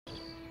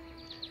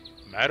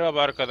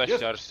Merhaba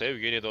arkadaşlar,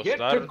 sevgili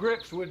dostlar.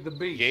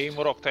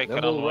 Gamer Oktay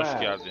kanalına hoş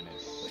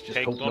geldiniz.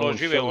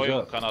 Teknoloji ve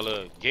oyun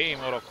kanalı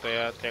Gamer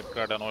Oktay'a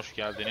tekrardan hoş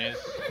geldiniz.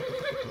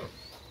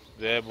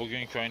 Ve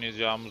bugünkü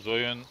oynayacağımız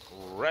oyun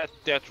Red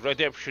Dead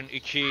Redemption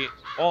 2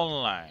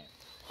 Online.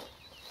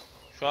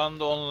 Şu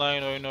anda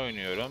online oyunu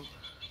oynuyorum.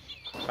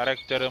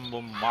 Karakterim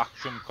bu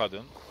mahkum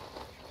kadın.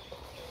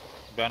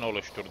 Ben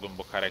oluşturdum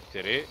bu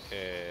karakteri.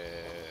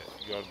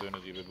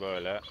 Gördüğünüz gibi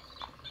böyle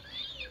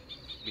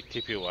bir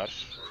tipi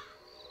var.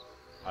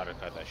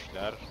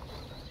 Arkadaşlar.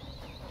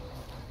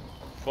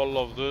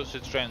 Follow the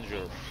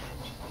stranger.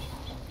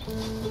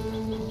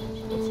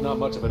 It's not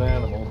much of an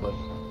animal, but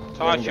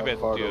takip et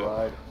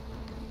diyor.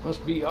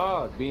 Must be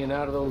odd being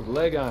out of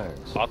those leg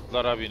irons.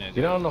 Atlara bineceğiz.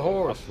 Get on the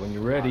horse when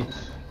you're ready.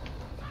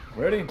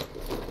 Ready?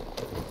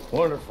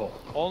 Wonderful.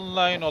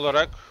 Online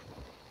olarak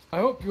I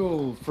hope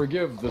you'll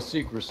forgive the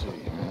secrecy.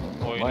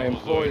 My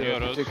employer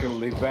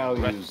particularly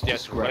values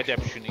discretion.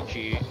 Redemption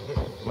 2.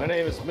 My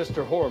name is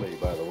Mr. Horley,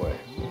 by the way.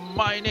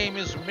 My name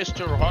is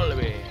Mr.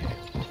 Horley.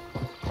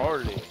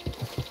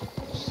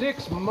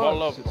 6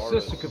 months at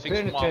Sisika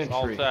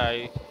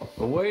Penitentiary,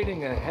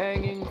 awaiting a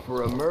hanging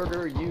for a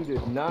murder you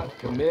did not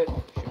commit.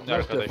 Şimdi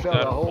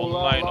arkadaşlar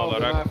online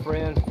olarak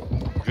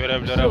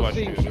görevlere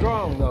başlıyoruz.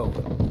 Strong though.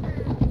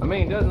 I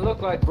mean, doesn't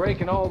look like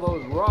breaking all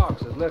those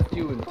rocks has left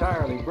you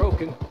entirely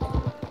broken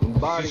in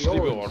body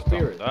or in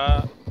spirit.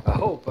 I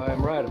hope I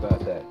am right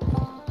about that.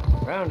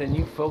 Rounding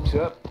you folks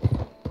up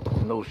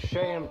in those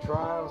sham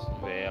trials,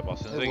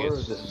 they were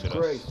a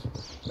disgrace.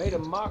 Made a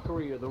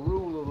mockery of the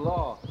rule of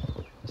law.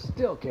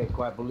 Still can't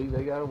quite believe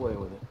they got away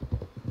with it.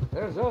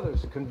 There's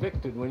others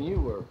convicted when you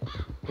were.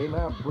 Came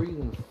out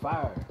breathing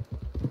fire.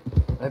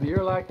 Maybe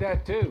you're like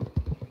that too.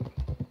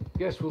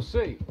 Guess we'll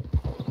see.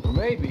 Or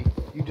maybe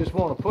you just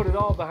want to put it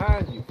all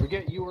behind you,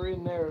 forget you were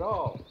in there at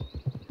all.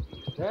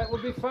 That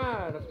would be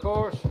fine, of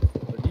course,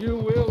 but you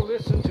will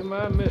listen to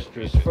my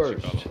mistress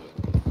first.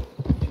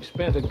 She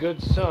spent a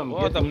good sum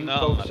getting you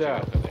folks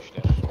out.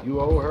 You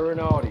owe her an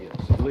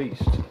audience, at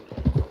least.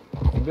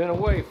 You've been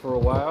away for a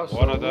while, so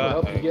we'll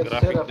help you get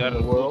set up in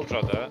the world.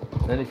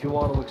 And if you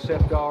want to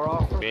accept our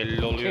offer, you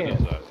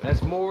can.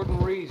 That's more than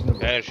reasonable.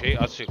 Her şey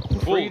açık.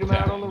 Freedom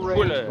out on the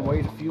range and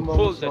wait a few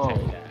moments longer,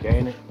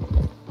 can't it?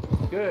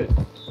 Good.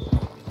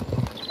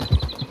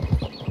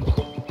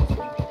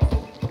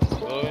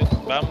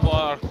 Ben bu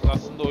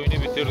aslında oyunu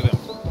bitirdim.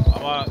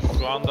 Ama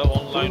şu anda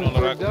online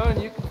olarak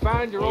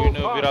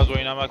oyunu biraz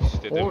oynamak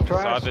istedim.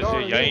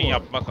 Sadece yayın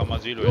yapmak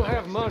amacıyla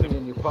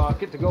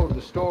oynamak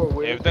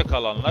istedim. Evde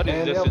kalanlar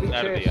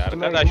izlesinler diye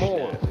arkadaşlar.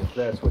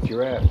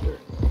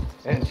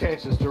 And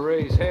chances to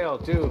raise hell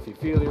too if you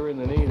feel you're in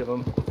the need of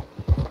them.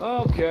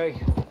 Okay.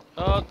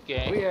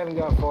 We haven't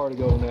got far to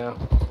go now.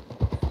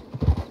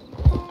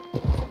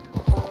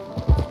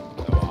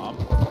 Tamam.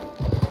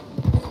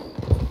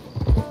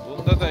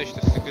 Bunda da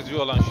işte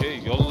sıkıcı olan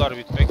şey yollar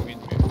bitmek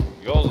bilmiyor.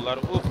 Yollar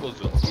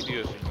upuzun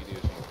gidiyorsun.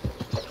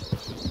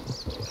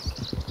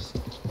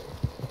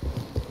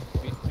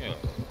 Bitmiyor.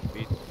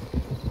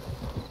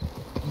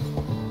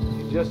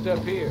 Just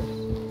up here.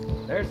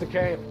 There's the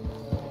camp.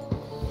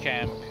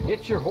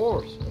 Hitch your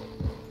horse.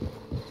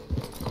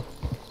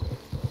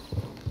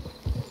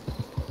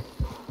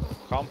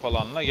 Kamp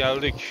alanına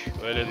geldik.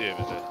 Öyle diyor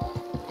bize.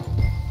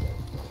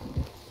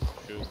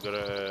 Şu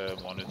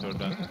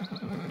monitörden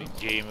bir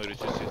gamer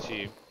için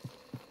seçeyim.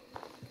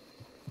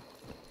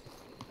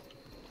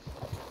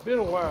 Been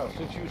a while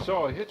since you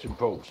saw a hitching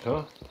post,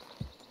 huh?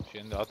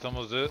 Şimdi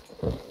atımızı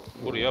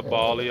buraya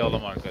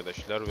bağlayalım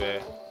arkadaşlar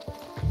ve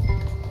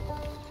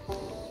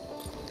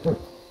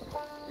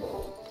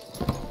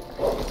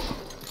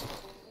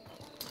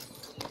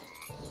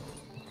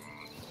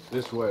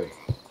this way.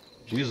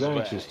 She's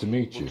anxious to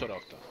meet you.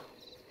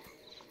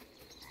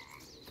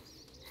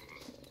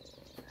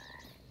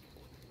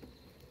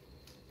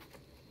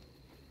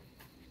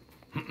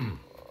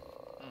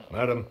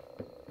 Madam,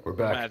 we're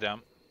back.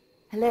 Madam.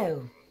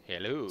 Hello.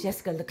 Hello.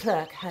 Jessica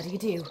Leclerc, how do you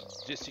do?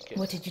 Jessica.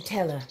 What did you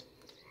tell her?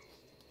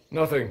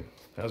 Nothing,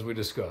 as we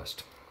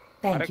discussed.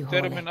 Thank you,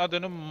 Holly. Karakterimin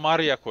adını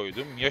Maria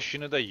koydum.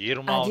 Yaşını da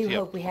 26 I do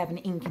yaptım. hope we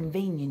haven't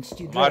inconvenienced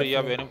you Maria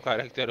dreadfully. benim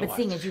karakterim But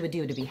seeing as you were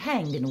due to be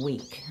hanged in a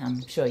week,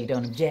 I'm sure you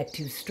don't object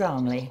too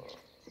strongly.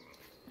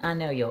 I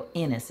know you're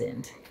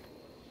innocent.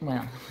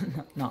 Well,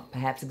 not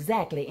perhaps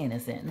exactly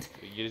innocent,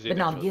 but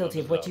not guilty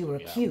of what you were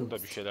accused.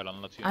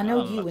 I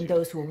know you and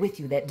those who were with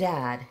you that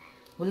died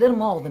were little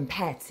more than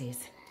patsies,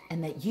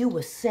 and that you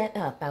were set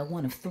up by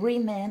one of 3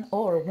 men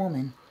or a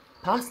woman,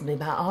 possibly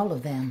by all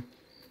of them.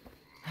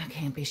 I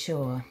can't be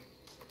sure,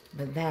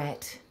 but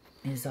that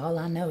is all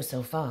I know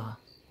so far.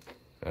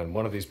 And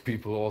one of these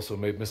people also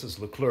made Mrs.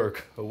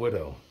 Leclerc a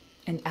widow.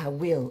 And I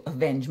will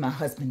avenge my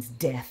husband's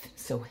death,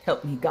 so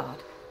help me God.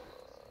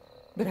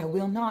 But I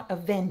will not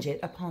avenge it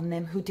upon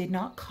them who did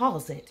not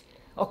cause it,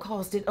 or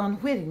caused it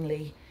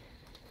unwittingly.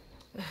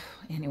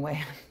 Anyway,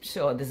 I'm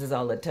sure this is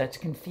all a touch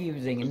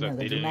confusing and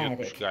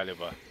melodramatic.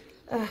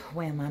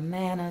 Where are my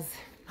manners?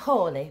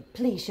 Hawley,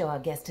 please show our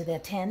guests to their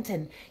tent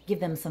and give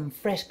them some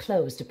fresh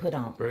clothes to put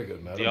on. Very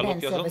good, madam. Then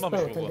Diyalog serve us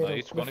yazılmamış mı both a buna? little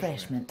Hiç konuşmuyor.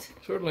 refreshment.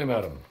 Certainly,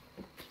 madam.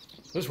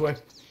 This way.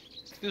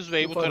 This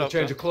way You'll bu find a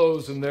change tarafta. of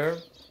clothes in there,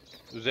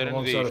 Üzerini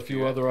alongside a few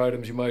değiştiriyor. other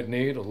items you might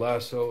need: a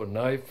lasso, a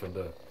knife, and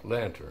a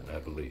lantern,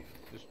 I believe.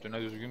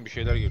 Üstüne düzgün bir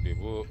şeyler geliyor.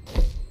 Bu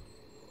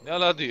ne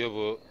la diyor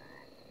bu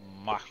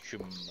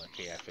mahkum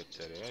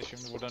kıyafetleri.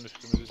 Şimdi buradan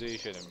üstümüzü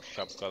değişelim.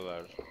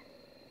 Şapkalar.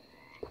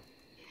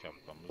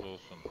 Şapkamız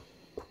olsun.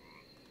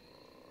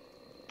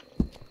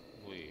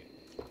 Bu iyi.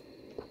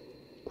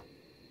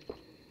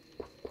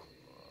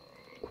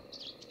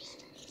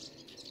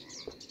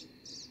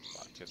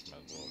 Fark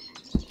etmez bu olsun.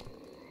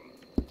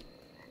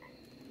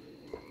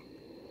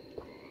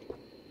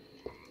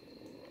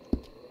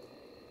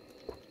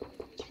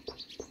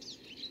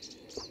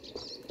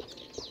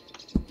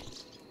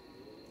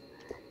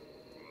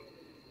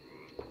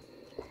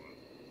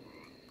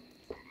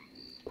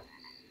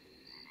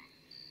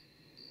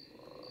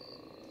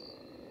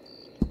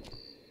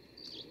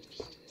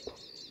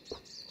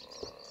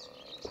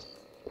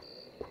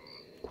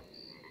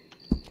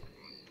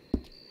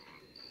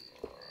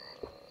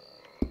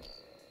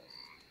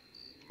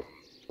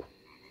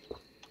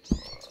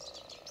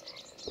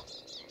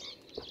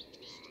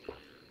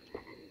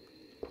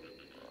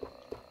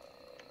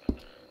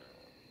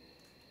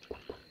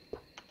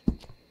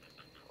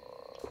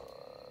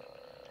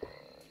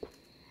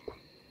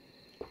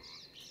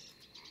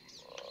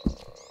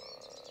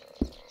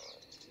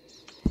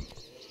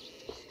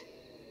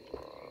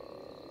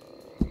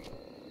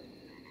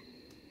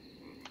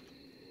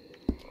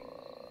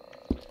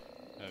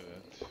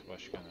 Evet,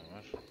 başka ne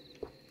var?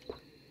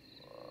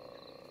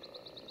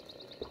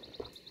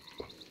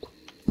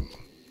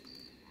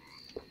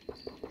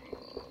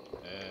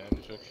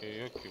 Birçok şey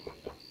yok ki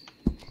burada.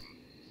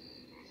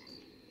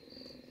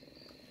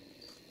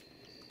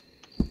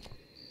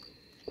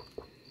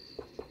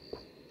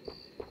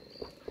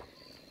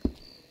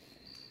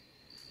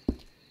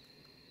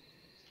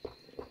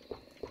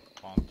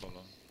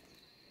 Pantolon.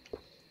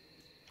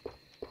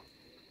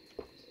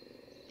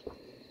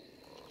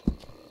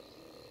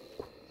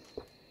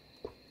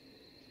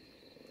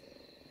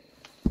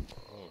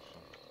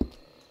 Olsun.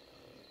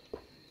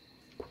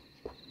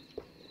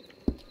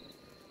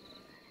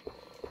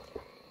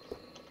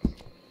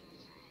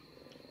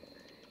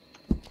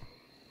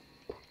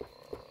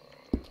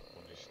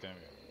 Bunu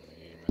istemiyorum.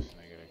 Bunu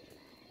giymesine gerek yok.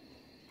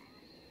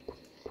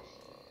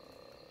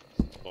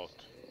 Bot.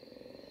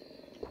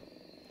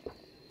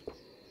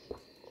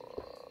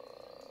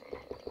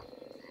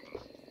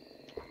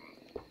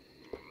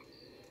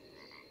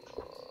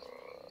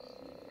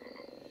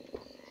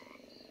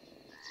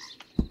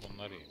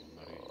 Bunlar iyi,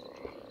 bunlar iyi.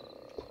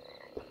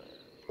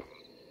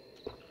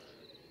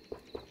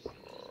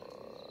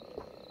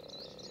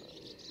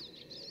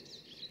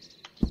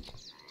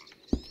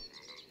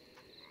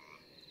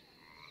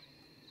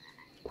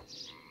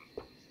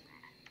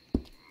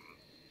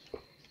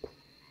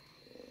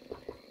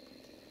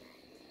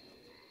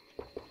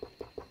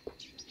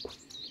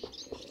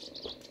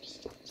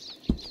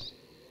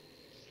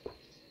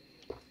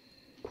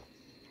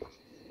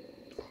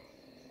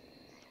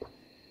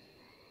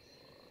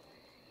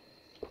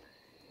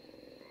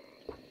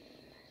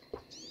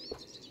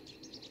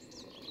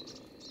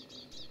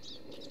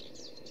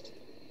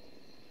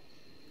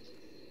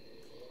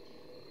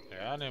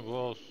 Yani bu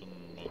olsun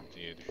mu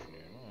diye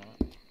düşünüyorum ama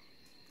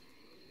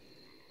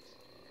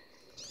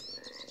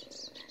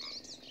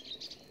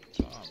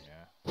tamam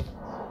ya.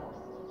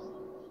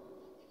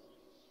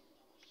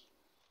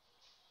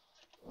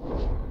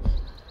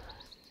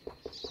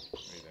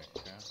 Bir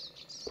dakika.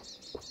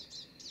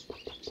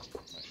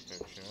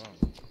 Başka bir şey var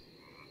mı?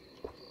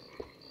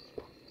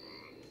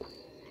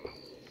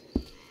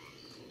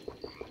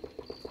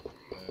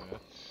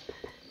 Evet.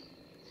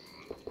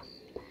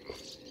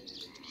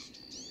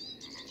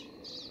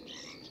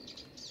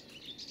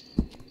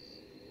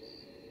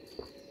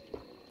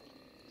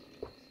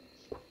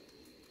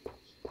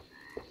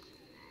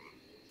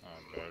 Ha,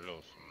 böyle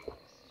olsun.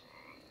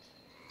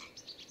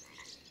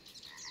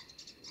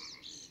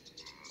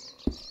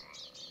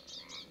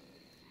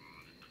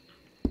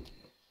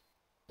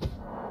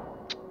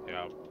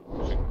 Ya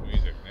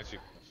çıkmayacak, ne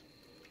çıkmaz?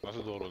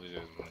 Nasıl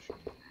doğrulayacağız bunu şimdi?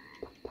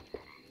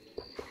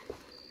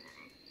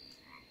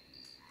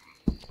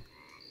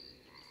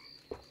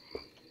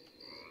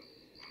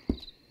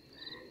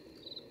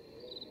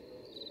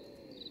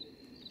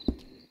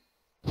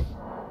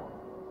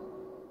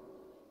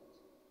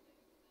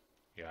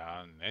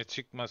 Ya ne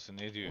çıkması,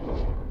 ne diyor?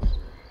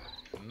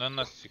 Bundan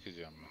nasıl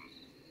çıkacağım ben?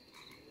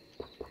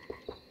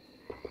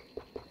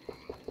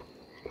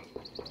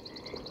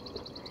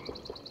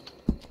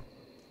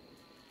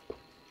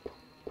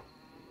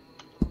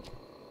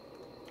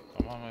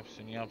 Tamam,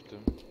 hepsini yaptım.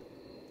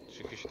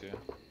 Çık işte.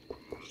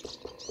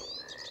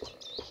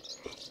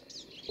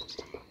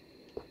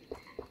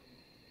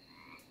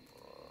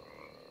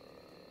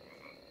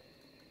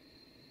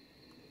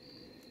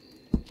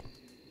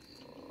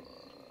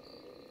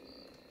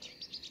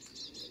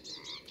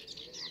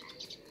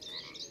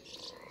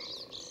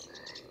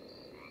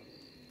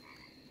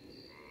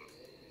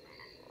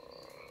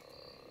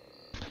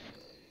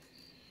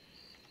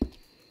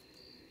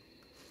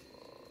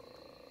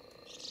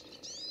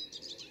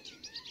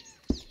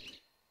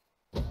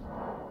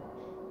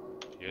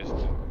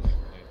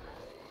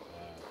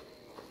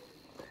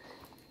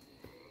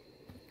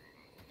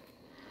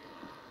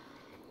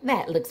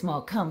 That looks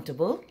more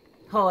comfortable.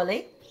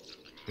 Hawley?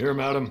 Here,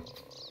 madam.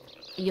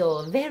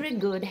 Your very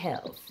good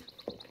health.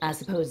 I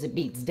suppose it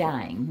beats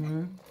dying,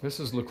 hmm?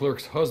 Mrs.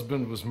 Leclerc's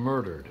husband was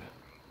murdered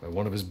by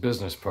one of his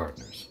business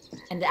partners.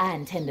 And I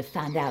intend to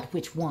find out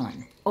which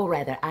one. Or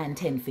rather, I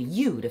intend for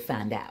you to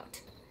find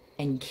out.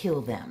 And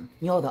kill them.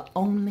 You're the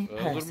only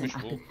person I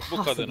could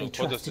possibly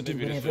trust to do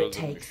whatever it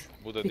takes.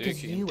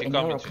 Because you and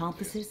your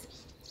accomplices,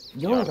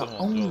 you're the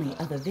only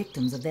other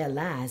victims of their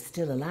lies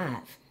still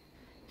alive.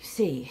 You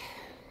see,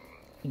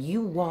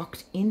 you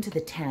walked into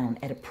the town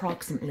at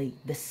approximately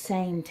the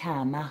same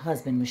time my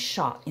husband was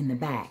shot in the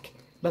back,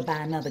 but by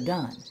another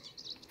gun,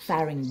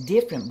 firing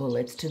different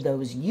bullets to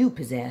those you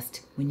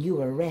possessed when you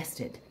were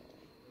arrested.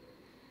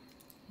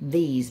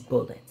 These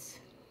bullets,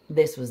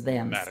 this was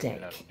their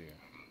mistake.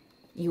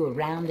 You were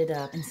rounded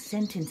up and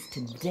sentenced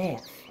to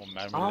death,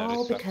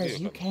 all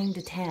because you came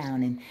to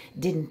town and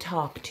didn't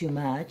talk too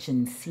much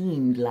and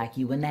seemed like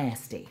you were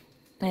nasty.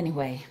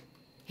 Anyway,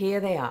 here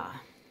they are.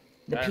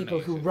 The people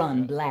who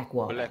run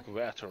Blackwater.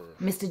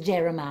 Mr.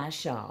 Jeremiah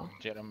Shaw,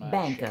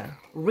 banker,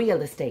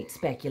 real estate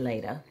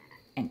speculator,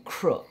 and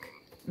crook.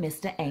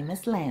 Mr.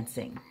 Amos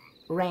Lansing,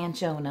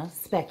 ranch owner,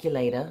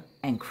 speculator,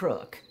 and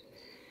crook.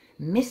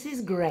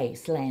 Mrs.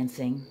 Grace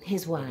Lansing,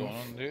 his wife,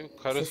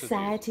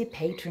 society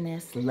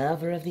patroness,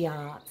 lover of the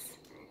arts,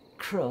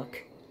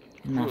 crook,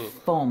 and my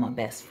former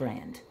best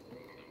friend.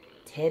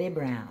 Teddy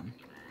Brown,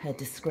 her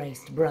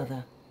disgraced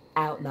brother,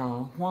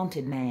 outlaw,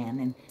 wanted man,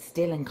 and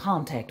still in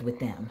contact with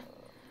them.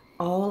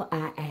 All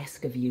I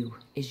ask of you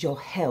is your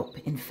help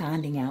in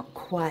finding out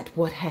quite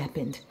what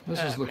happened.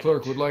 Mrs.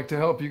 Leclerc would like to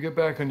help you get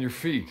back on your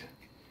feet.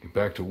 Get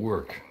back to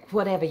work.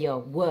 Whatever your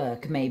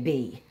work may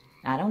be,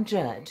 I don't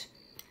judge.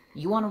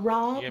 You want to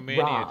rob?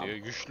 Rob.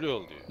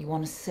 You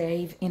want to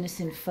save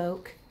innocent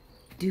folk?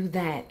 Do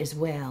that as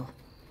well.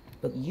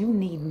 But you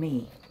need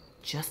me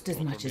just as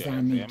much as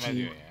I need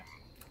you.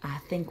 I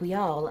think we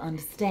all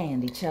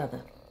understand each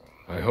other.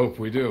 I hope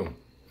we do.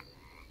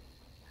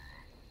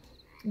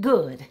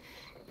 Good.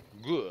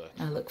 Good.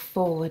 I look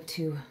forward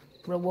to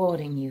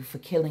rewarding you for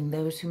killing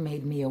those who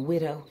made me a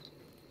widow.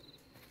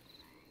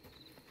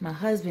 My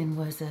husband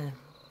was a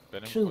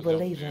true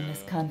believer in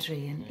this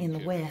country and in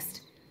the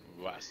West.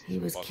 He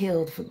was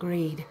killed for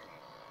greed.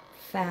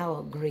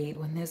 Foul greed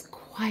when there's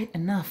quite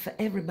enough for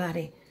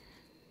everybody.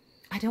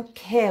 I don't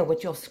care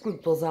what your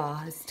scruples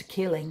are as to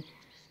killing.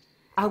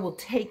 I will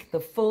take the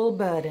full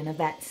burden of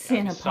that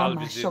sin upon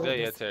my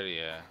shoulders.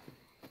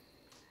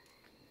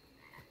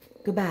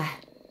 Goodbye.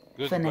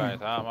 For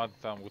now.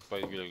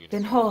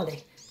 Then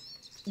Hawley,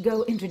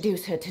 go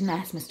introduce her to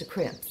nice Mr.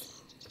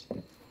 Cripps.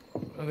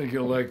 I think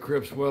you'll like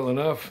Cripps well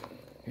enough.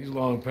 He's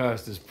long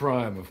past his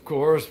prime, of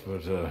course,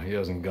 but he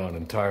hasn't gone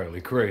entirely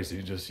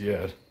crazy just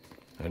yet.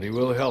 And he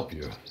will help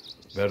you,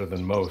 better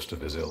than most of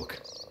his ilk.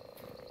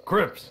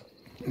 Cripps!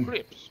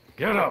 Cripps.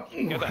 Get up!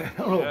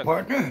 Hello,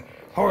 partner.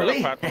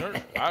 Harley.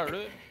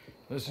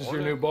 This is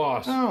your new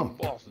boss. Oh,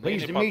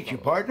 pleased to meet you,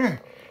 partner.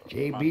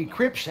 J.B.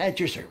 Cripps at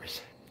your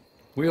service.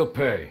 We'll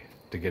pay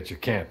to get your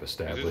camp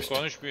established.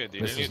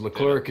 Mrs.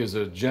 Leclerc is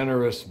a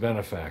generous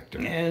benefactor.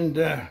 And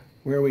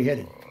where are we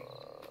headed?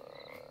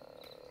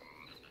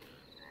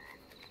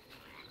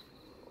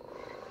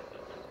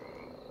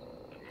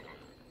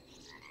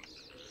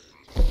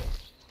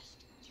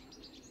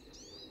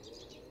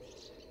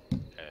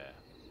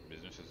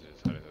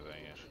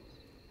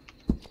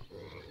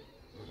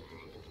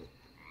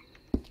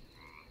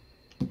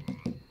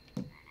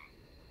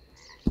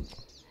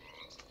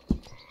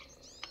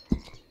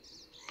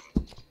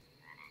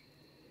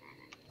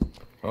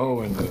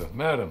 Oh, and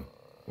madam,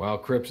 while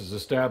Cripps is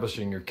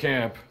establishing your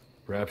camp,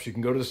 perhaps you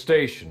can go to the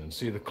station and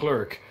see the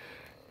clerk,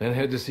 then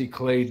head to see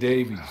Clay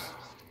Davies.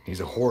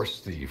 He's a horse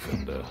thief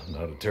and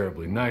not a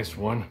terribly nice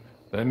one.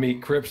 Then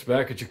meet Cripps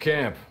back at your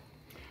camp.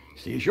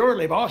 See you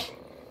shortly, boss.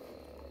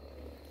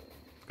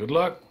 Good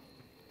luck.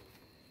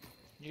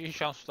 İyi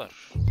şanslar.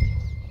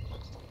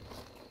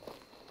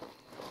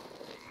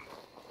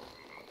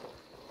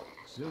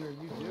 The sooner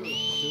you do it,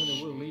 the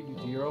sooner we'll leave you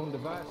to your own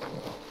devices.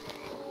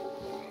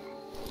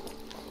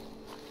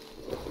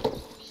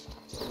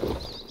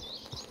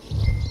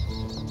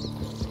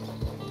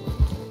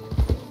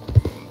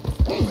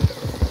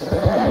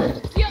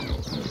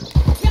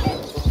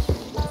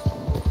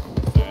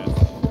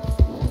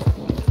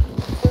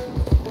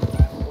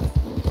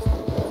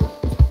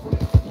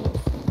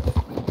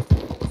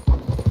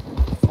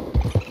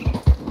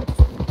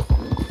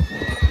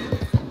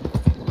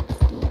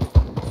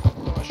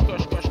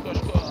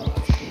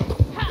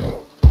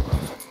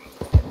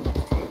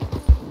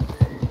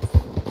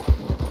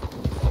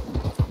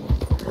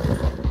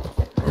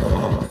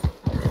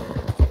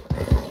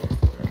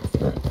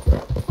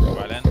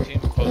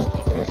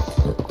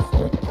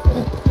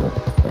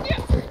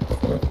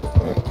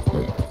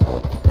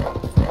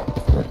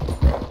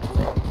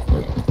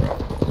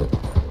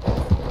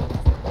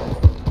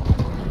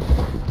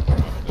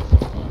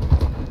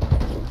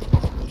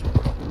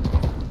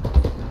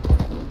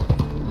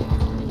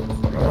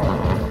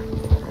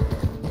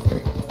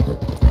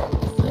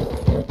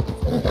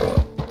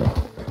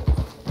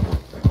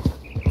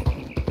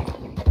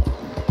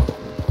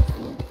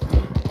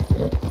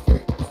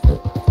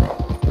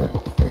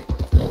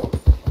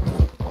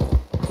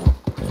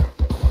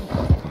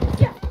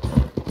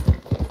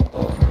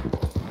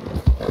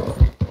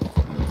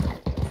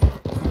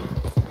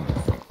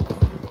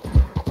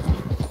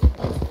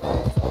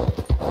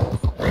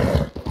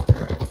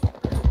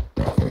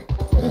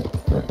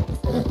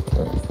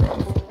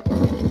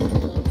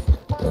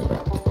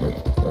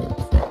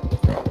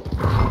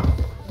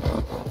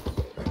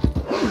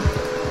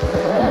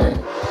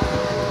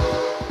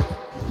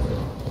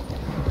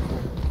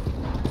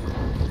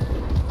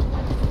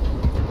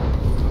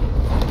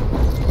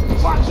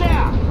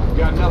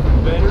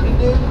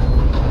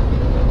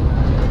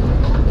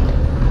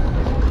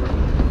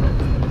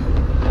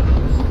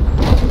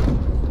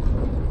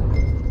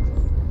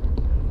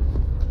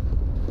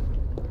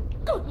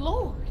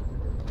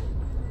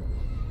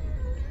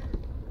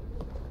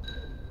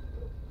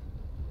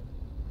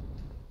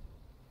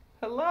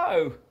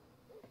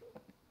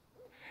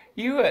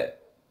 You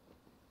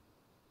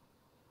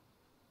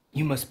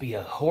must be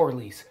a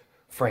Horley's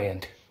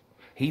friend.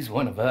 He's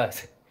one of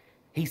us.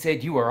 He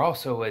said you are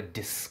also a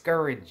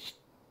discouraged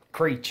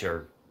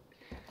creature.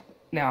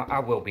 Now, I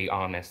will be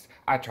honest.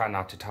 I try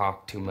not to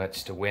talk too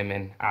much to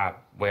women.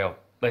 Well,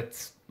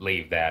 let's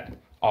leave that.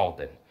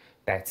 Alden,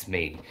 that's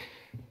me.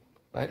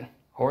 But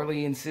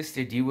Horley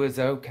insisted you was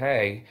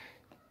okay.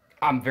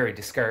 I'm very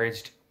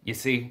discouraged, you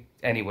see.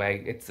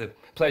 Anyway, it's a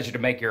pleasure to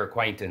make your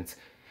acquaintance.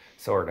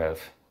 Sort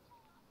of.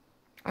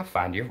 I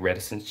find your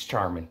reticence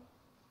charming.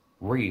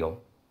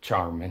 Real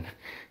charming.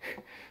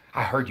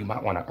 I heard you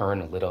might want to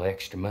earn a little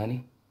extra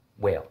money.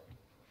 Well,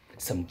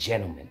 some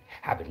gentlemen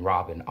have been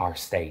robbing our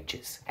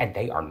stages, and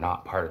they are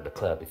not part of the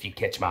club, if you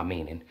catch my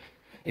meaning.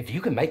 If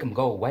you can make them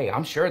go away,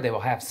 I'm sure they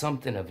will have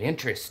something of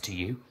interest to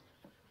you.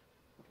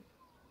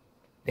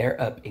 They're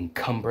up in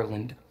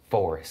Cumberland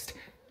Forest.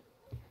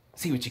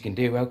 See what you can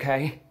do,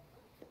 okay?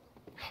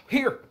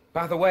 Here,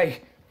 by the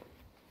way,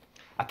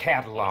 a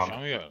catalog.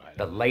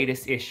 The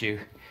latest issue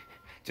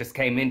just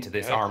came into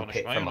this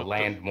armpit from a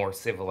land more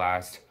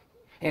civilized.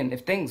 And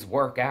if things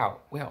work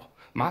out, well,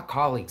 my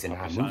colleagues and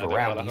I move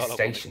around these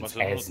stations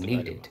as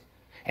needed.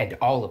 And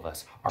all of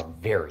us are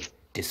very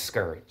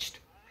discouraged.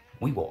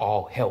 We will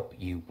all help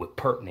you with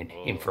pertinent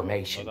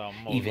information,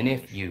 even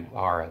if you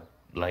are a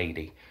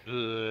lady.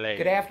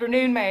 Good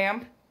afternoon,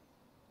 ma'am.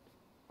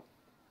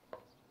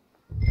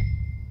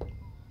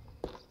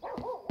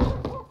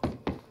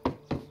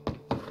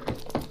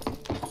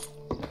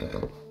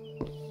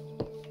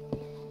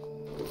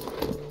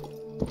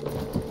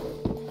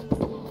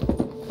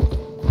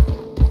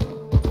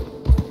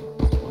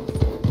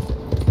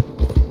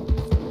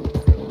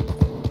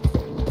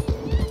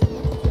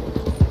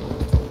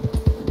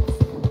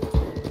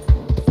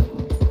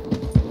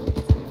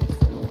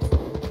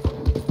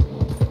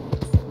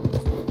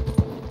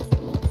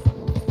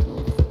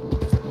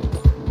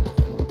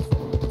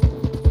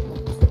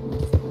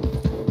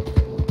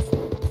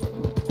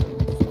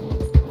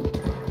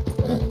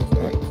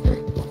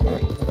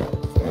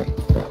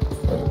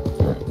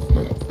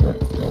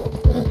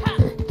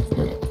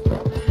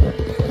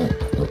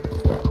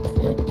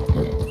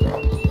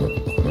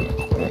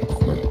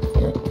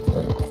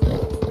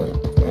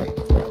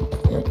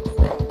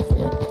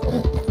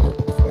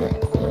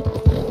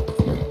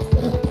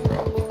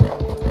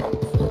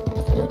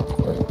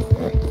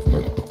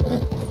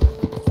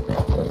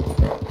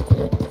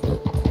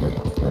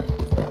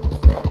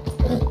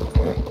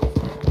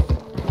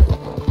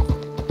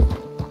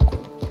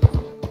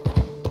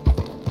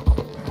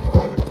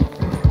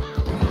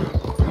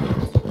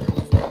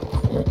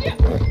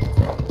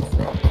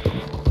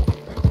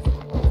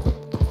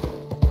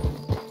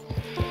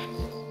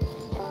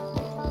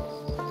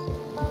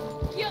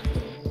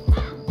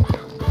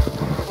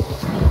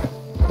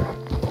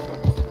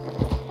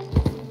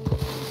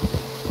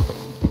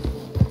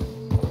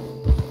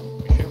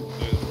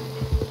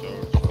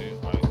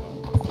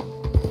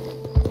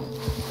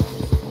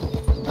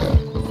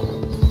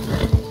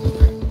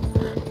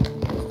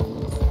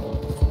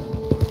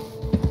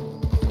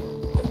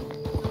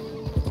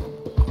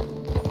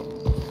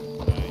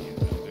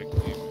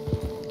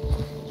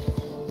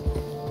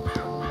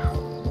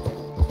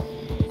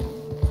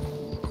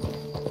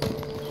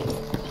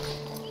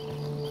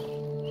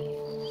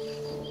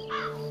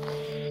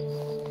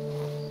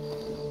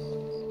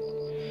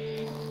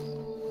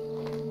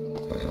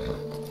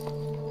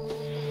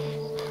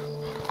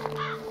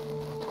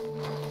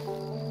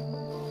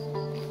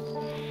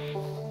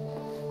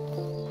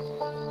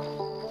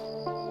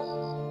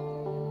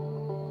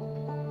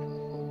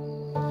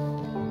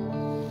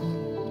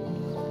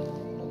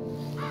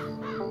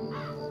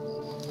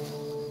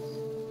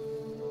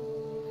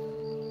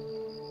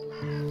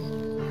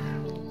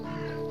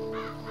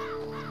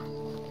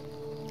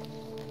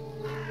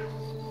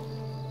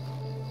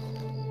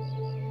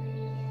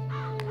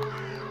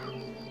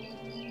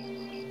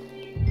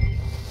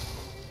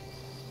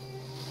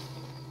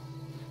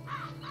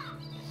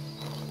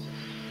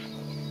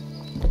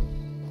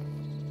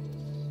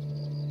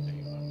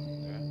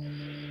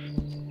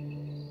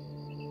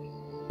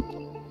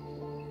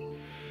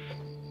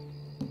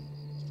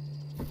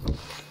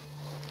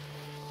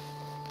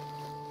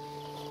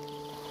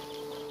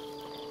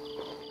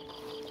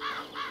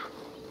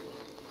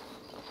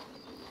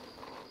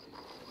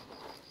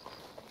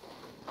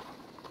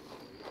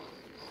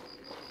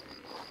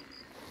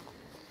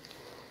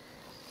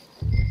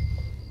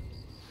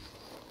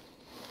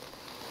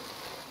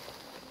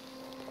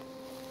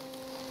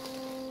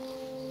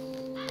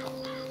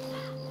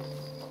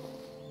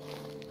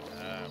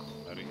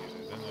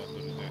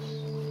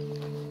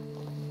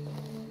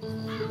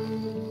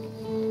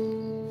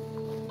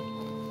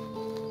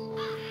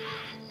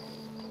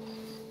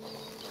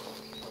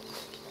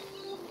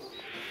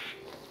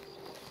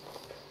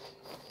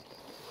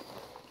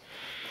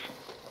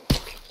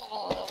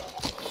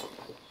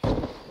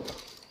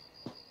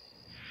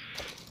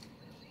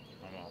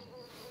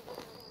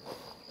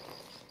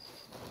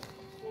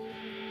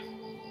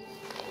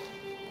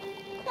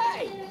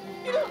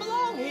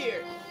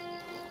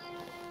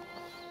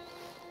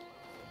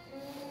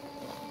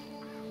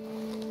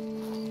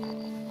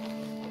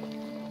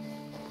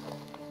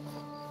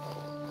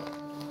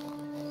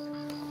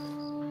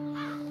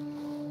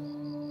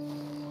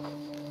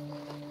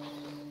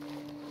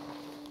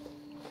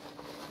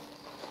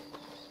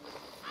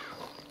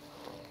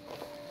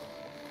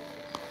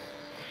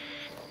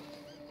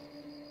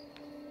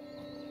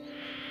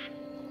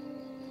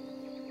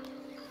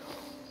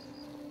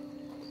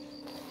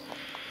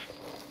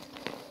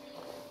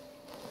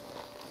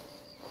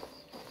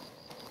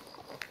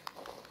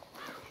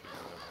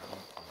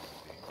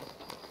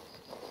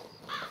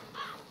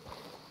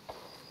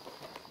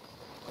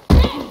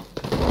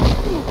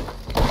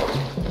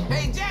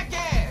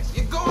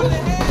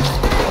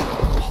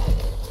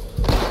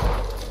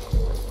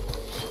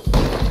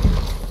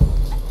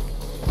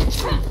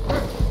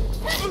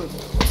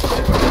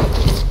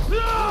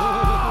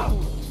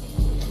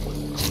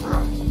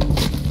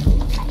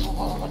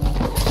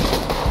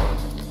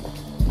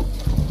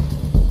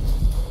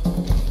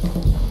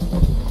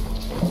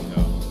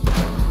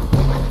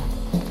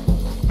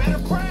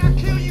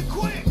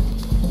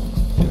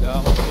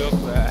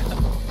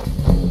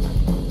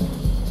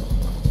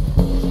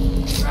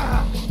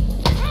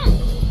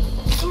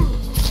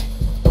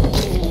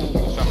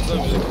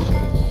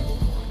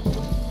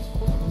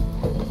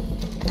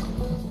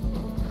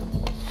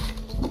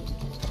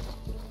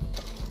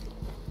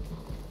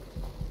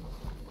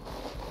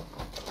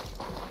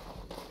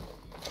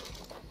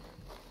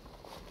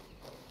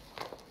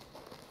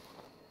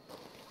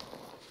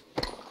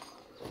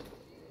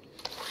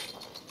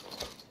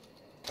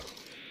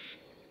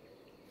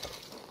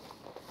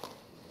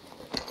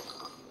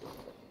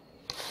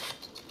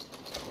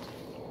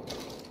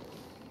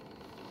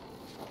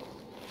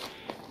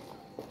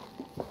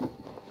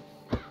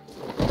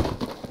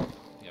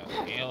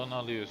 Silahını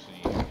alıyorsun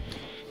ya.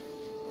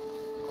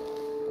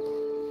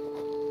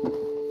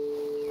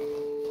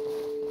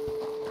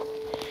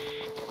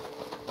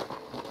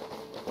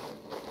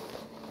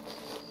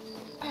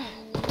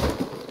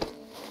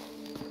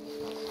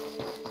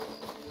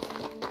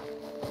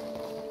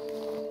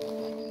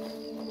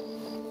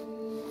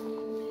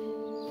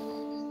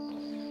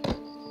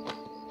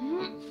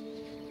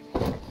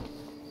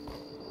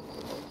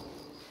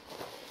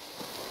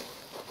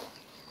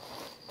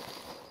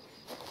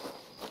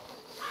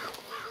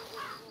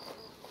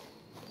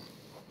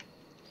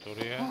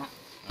 Oraya.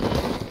 Bu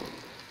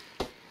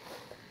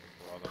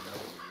adamlar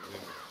bizi...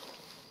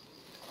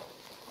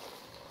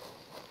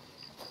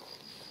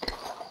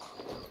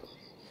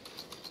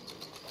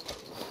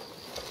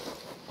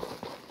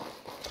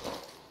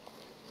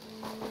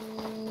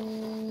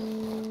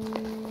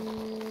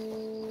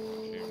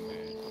 Şimdi...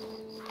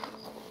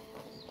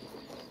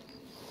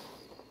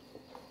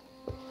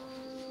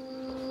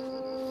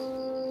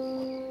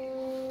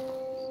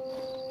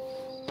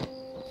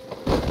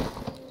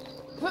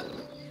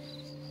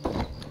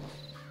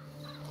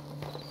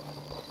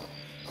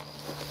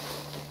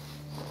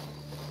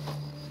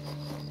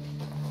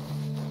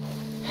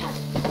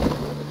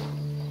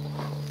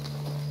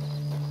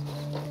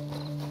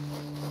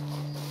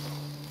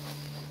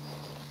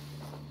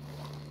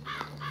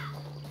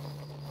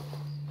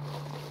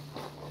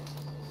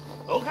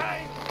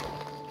 Okay.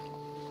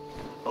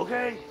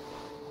 Okay.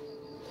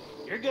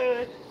 You're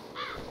good.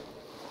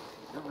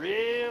 You're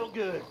real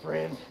good,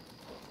 friend.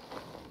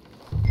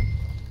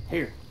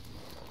 Here.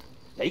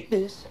 Take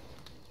this.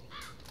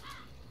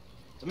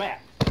 It's a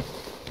map.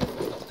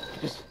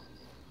 Just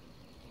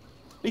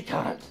be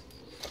kind.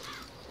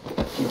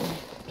 Kill me,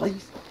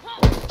 please.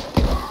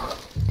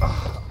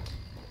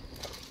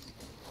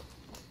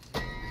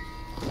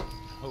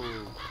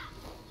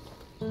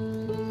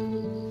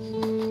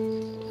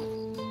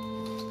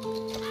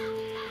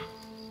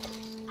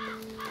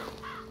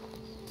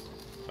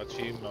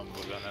 Kaçayım ben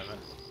buradan hemen.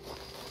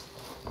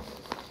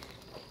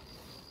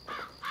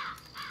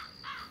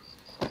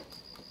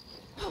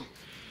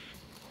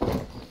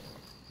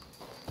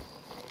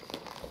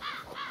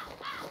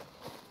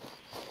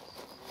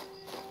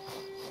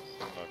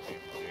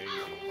 Bakayım oraya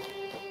gideyim.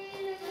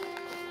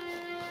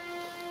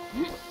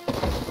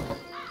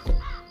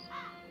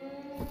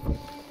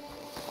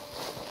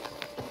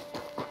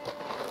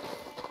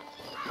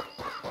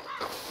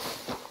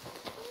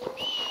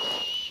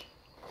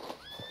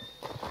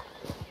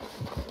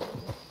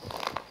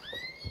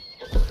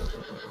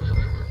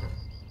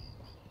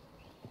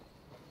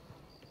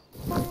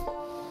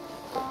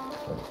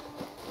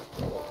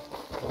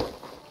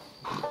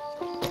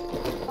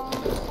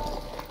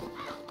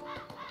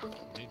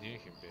 Ne diyor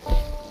ki be?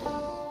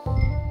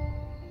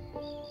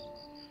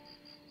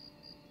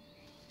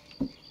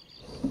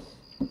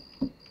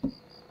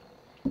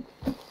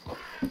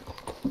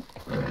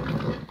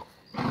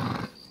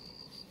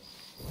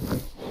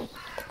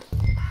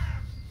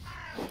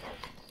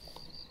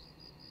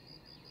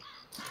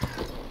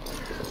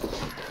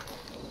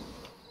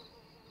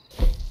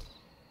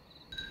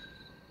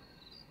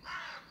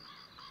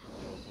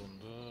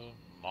 Bunda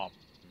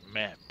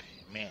map.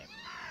 Ne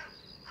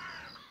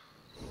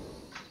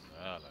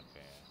alaka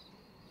ya?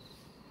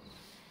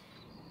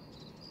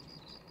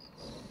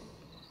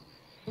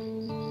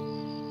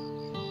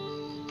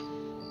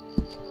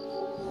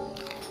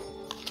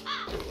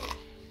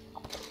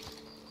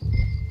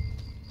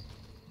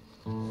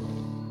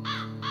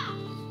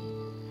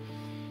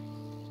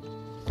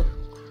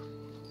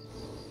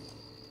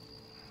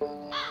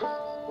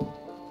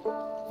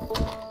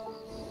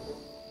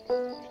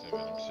 İşte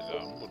benim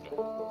silahım burada.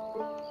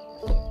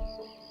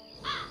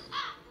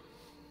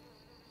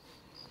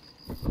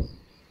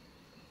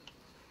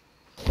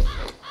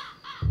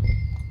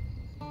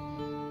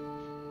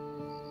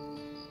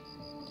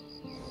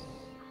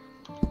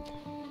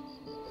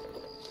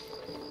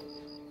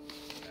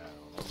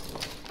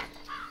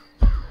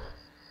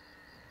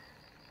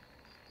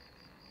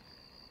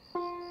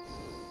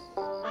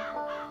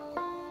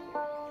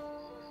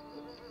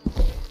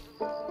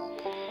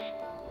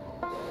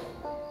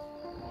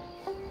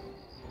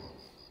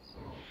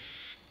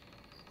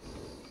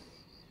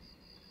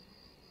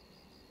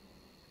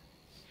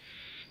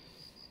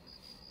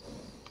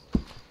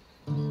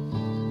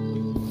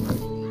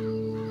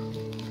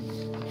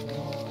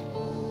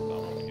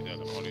 Tamam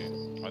gidelim oraya.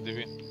 Hadi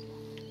bin.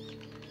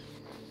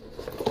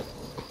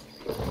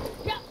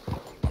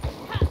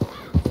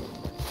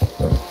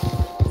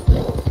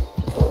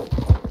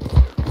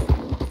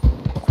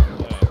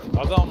 Evet,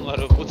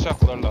 adamları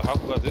bıçaklarla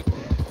hakladık.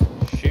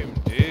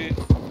 Şimdi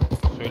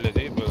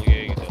söylediği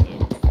bölgeye gidelim.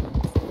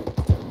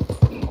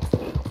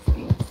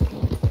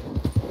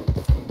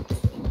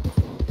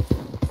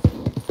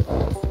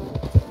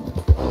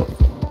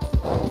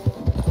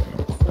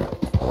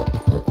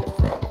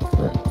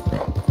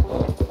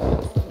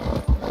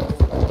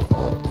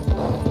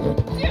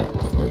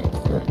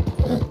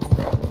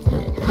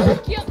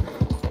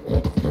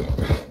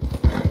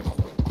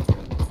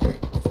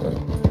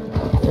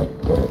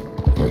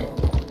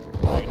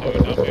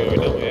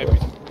 Oynamaya.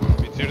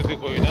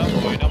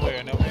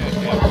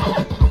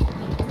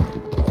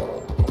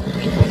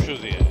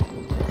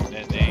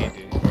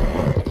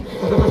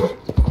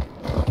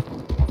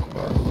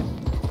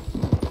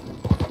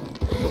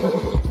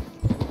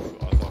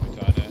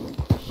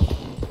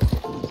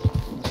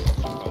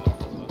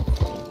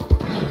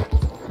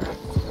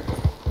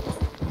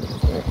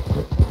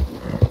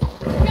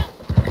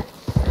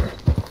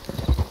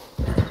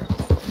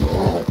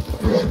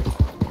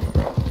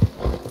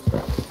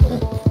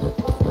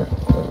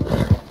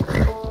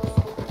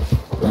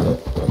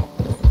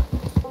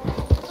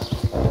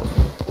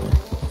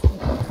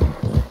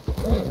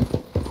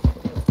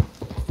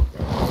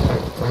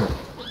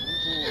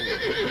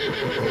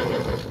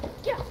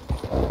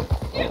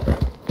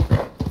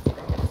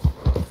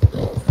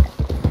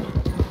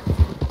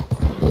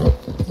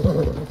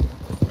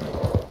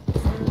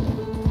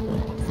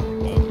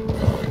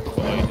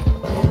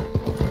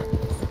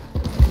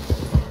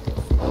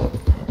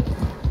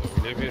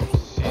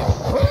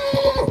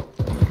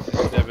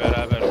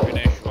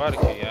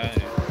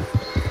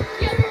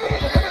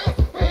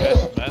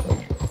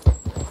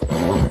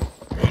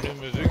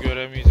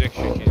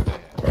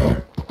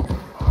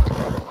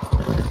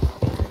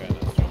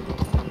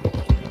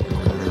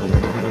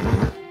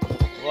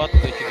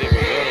 Alttaki de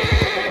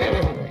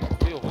biliyorum.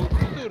 Bir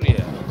hukudur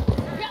ya.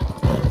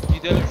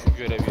 Gidelim şu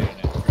görev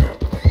yerine.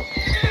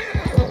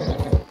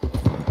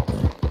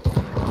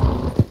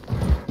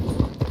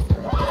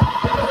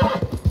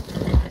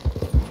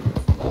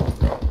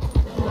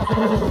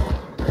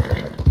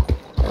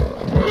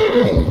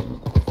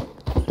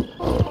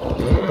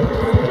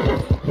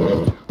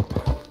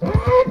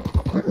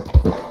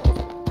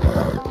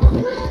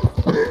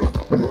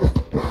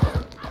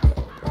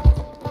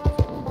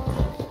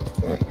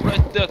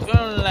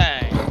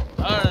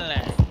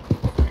 Online.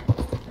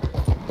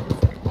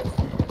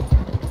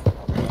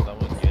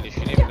 Adamın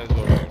gelişini bile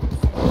zor.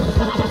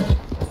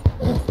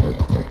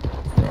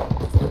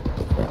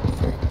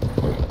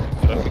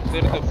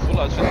 Grafikleri de full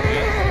açılıyor.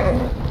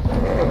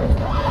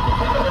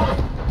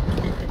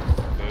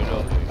 Böyle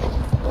oluyor işte.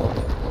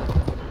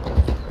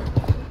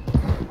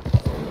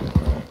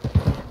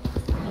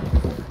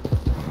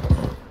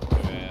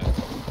 Evet.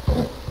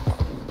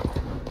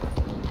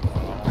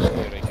 Aramamız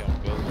gereken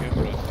bölge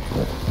burası.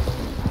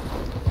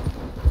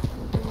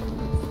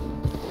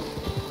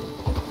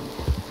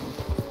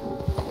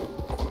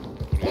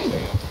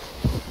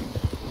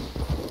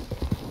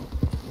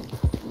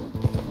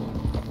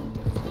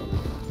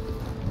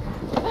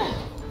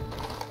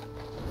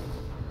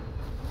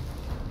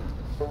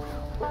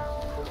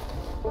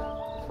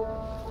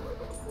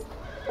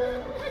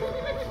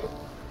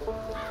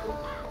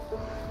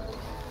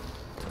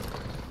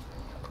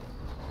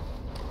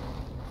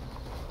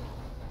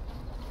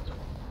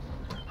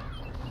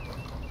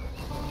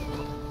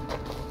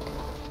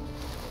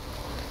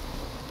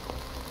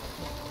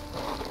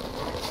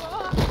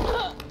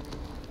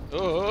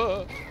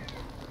 Oo.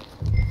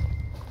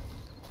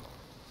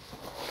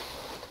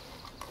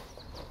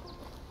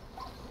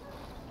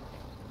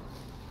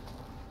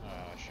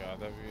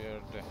 Aşağıda bir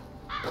yerde.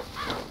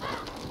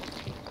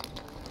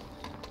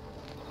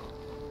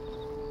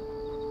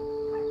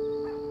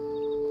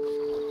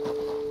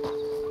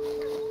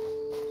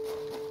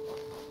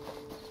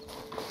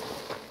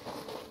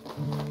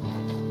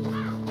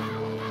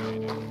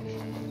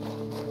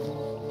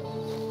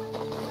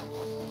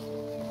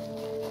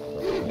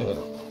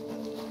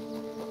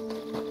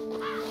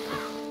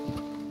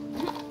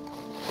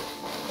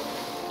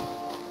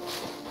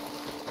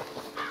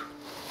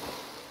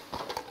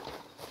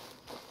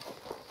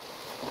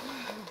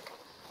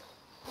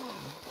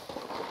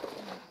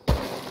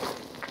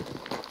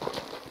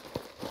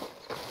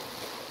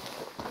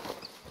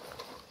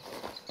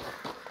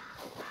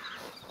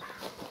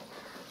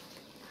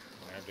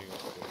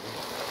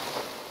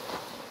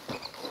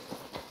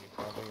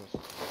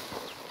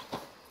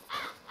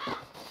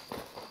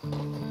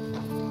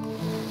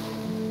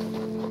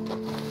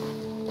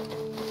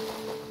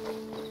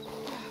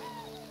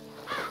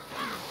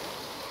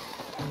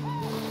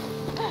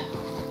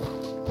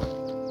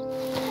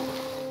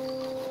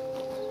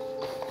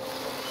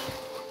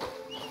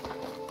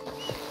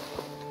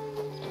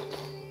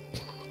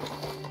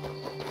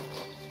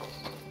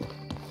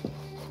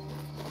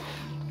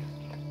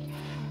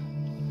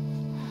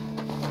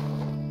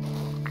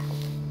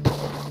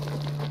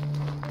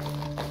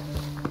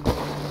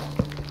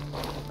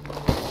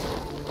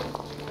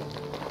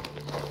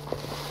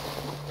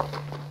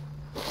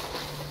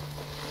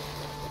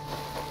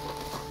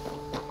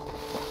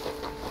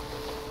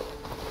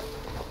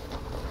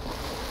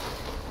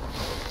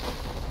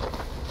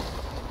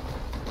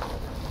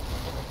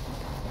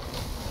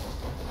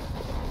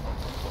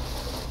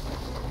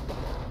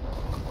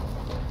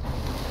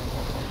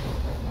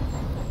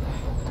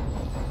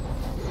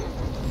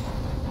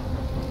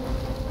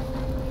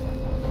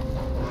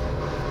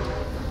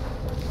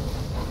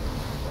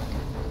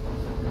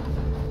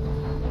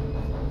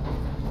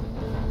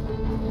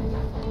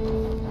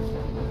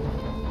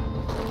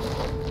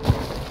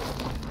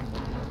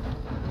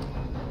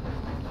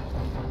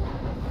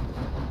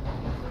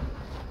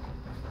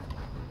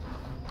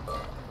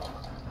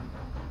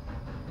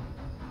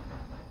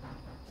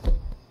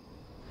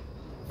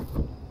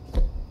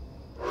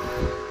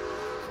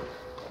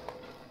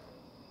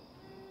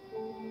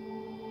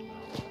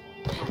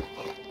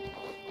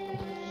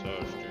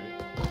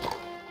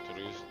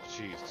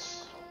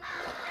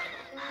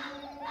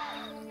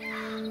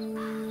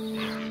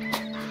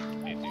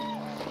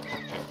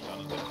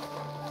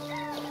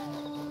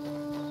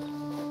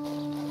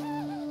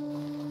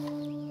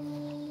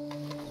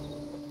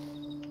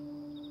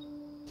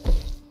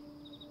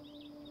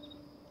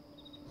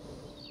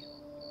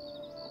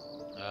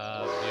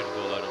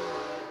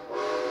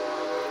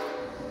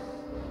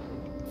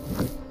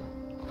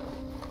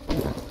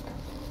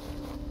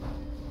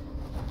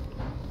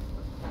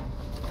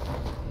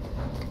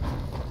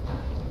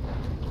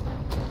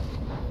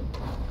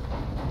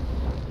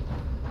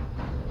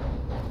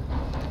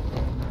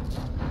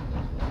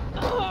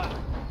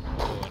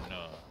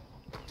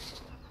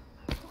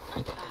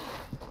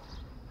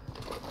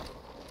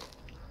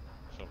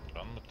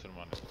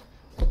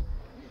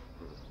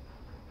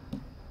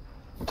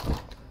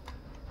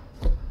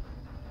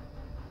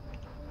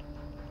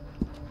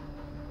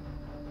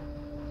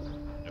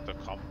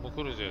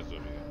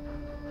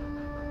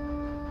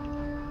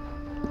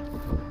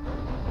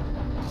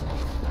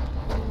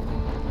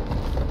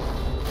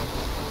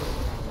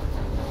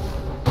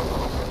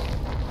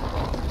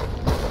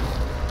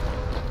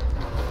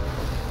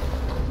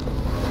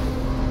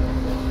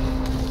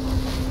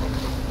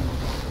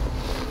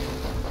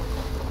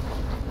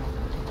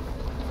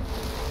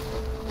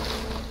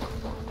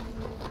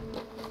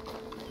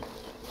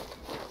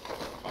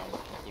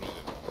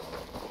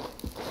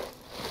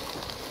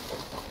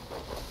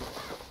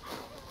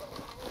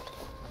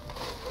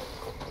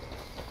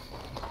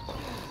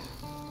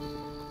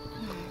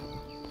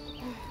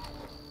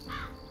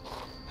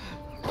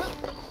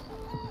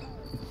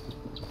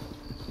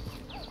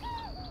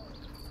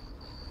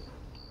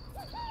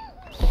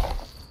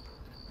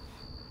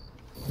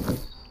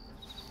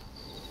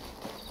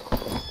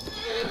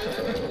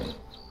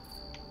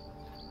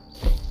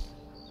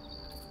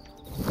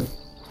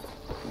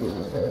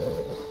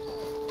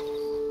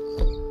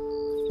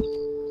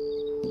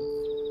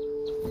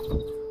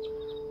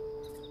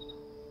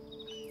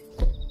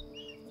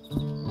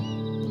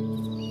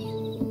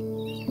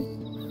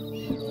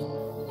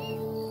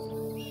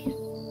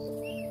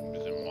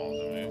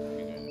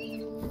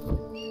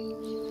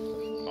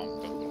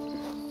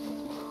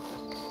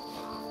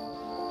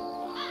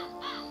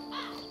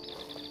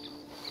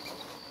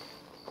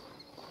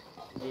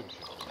 bir şey.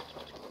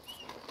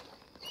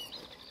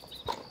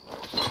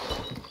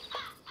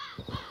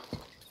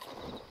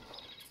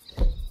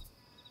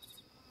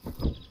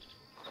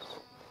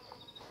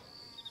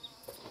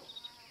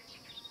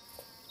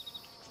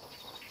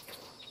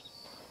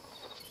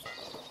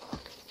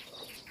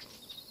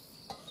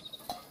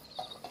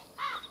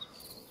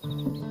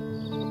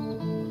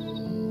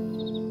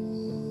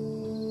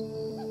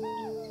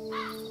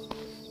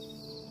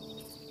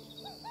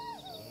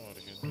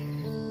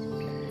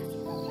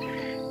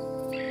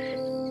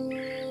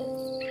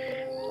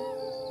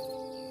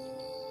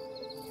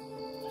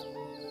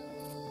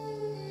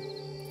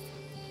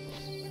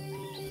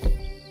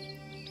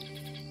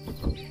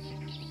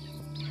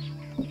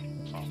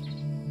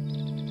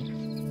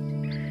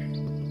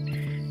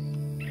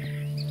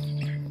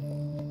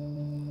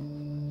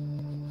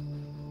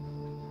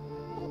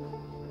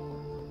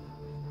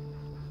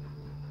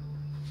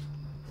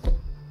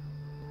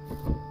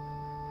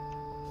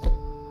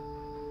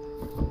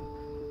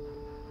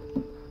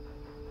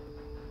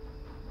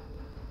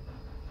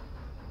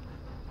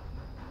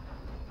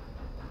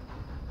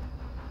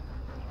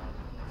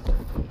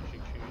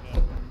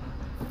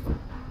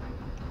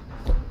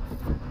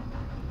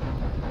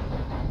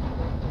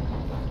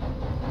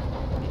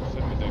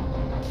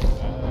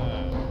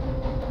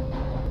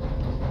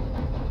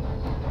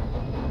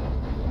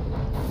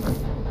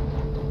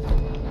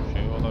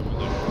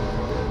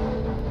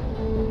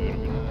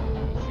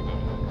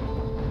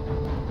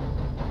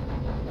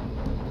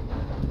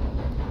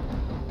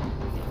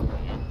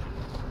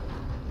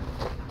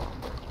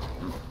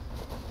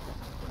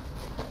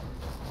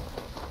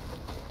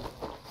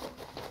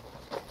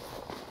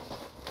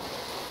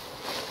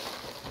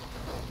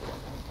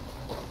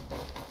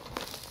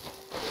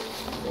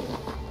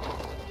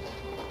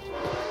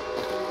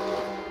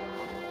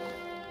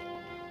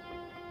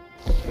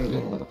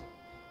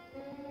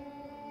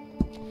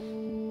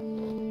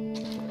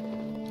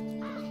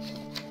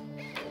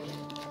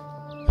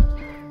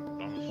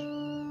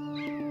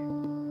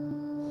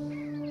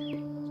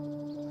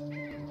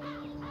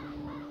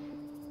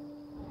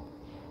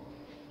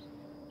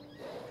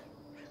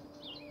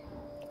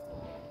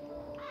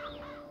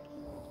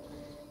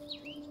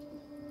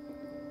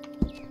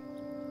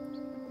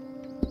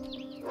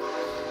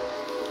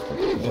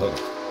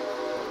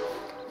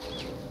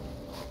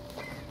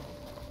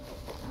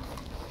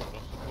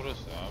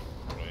 Burası abi.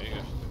 Burayı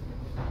göster.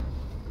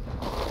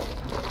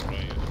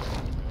 Burayı göster.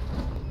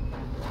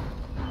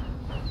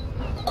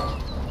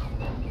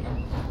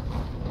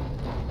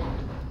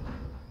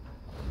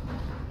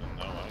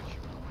 Ne var ki?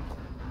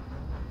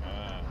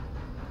 Ha.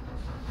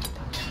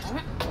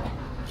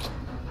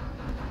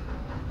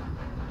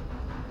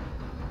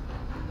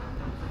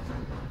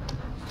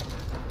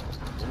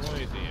 Bu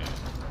muydu ya?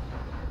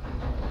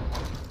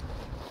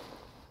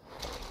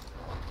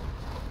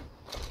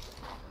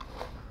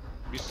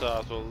 Bir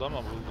saat oldu ama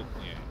bulduk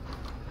niye?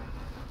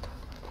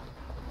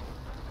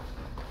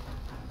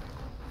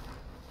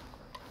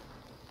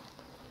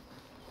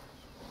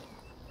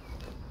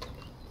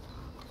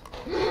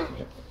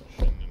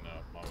 Şimdi ne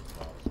yapmamız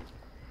lazım?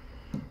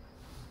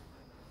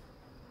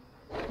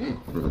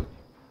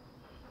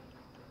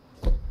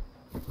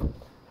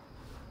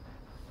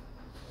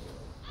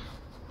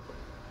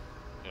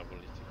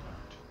 Ability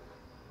card.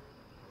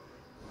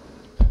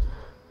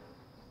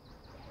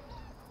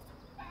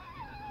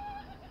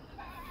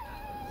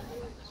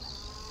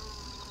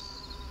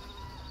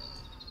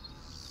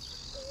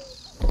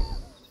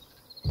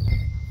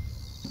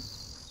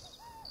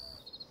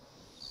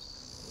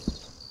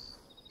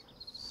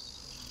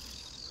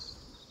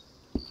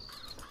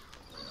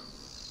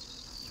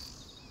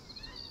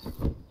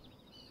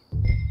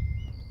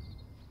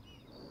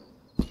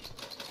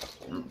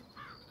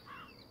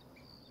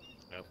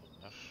 Ne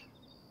bunlar?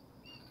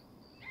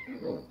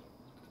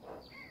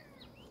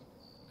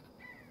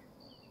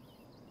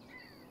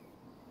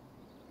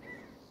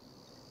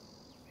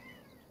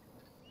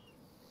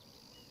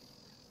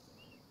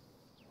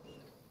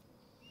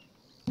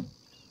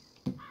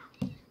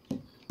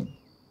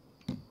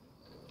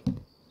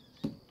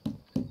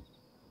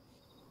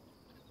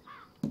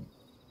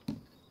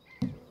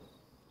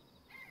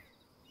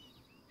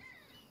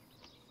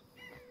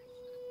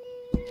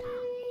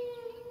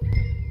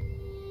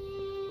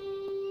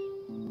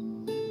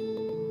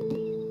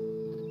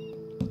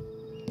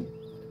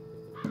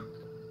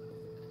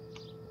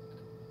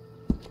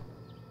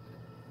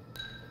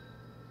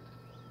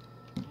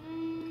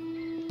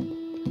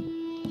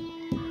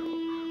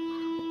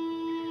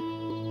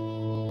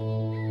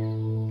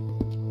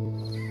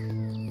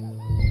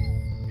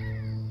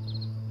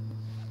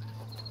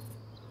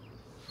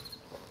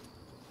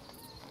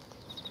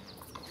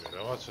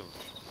 Görev açıldı.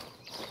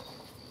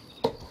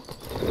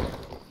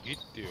 Git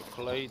diyor.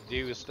 Clay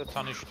Davis'le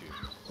tanış diyor.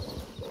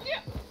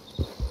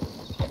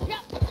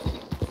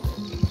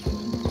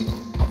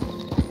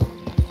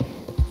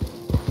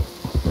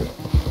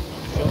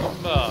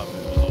 Konuşalım be abi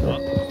o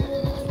zaman.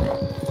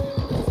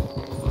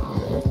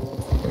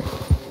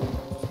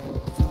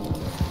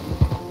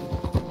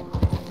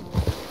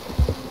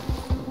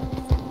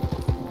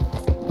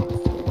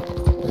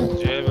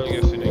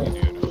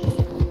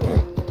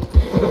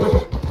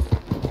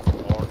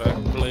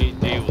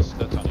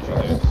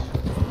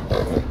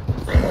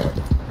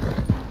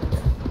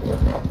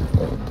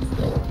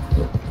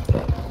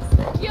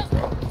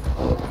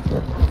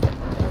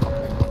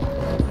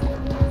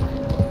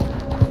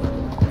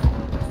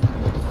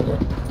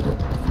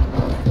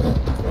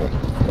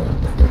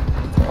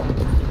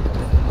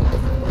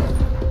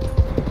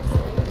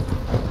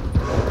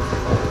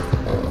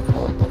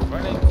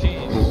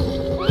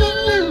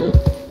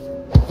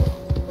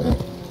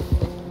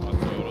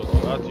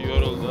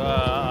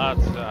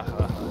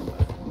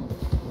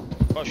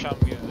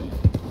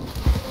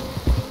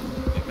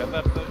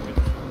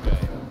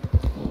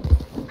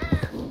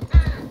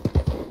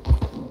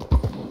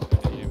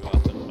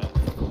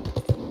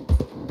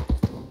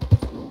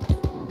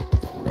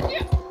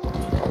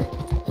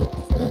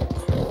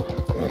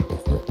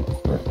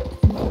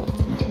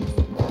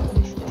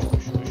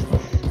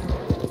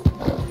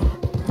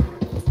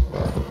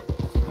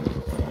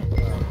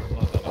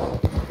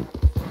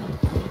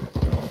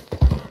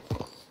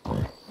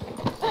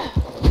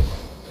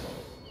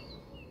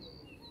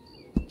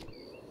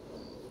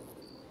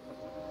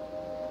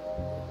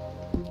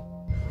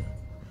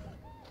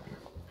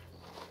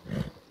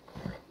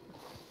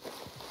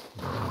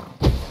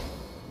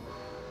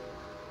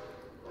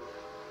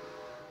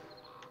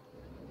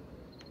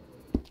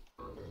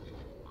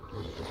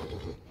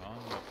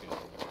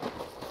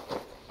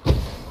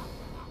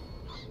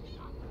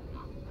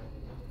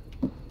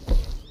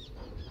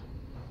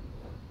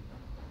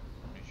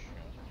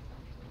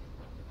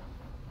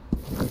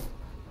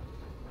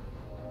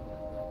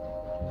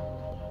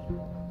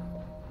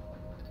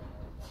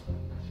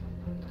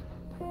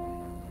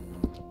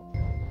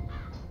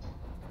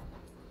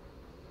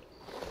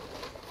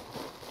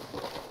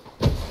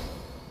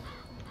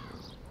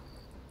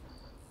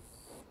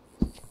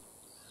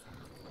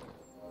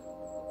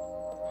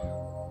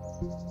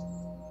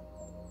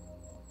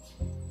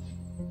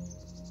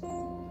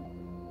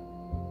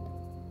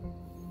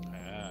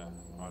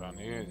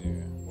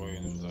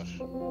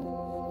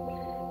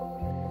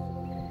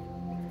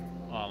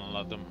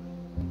 Anladım.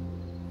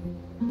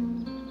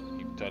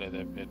 İptal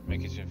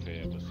etmek için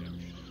F'ye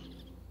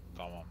basıyormuşuz.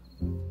 Tamam.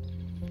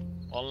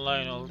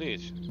 Online olduğu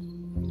için.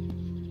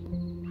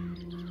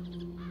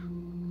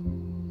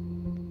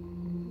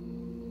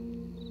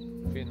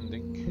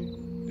 Finding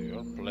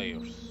diyor.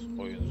 Players.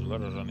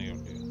 Oyuncular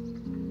aranıyor diyor.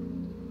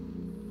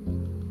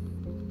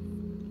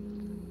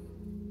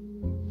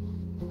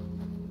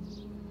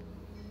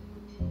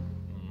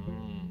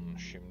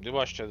 Şimdi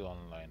başladı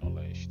online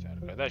olay işte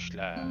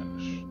arkadaşlar.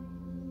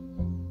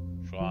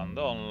 Şu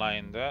anda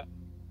online'da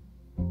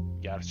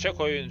gerçek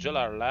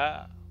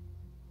oyuncularla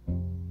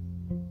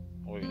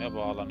oyuna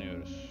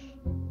bağlanıyoruz.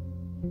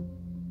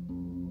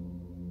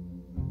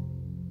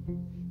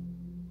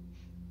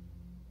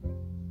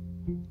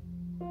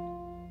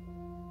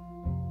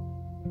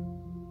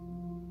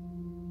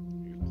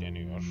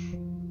 Yükleniyor.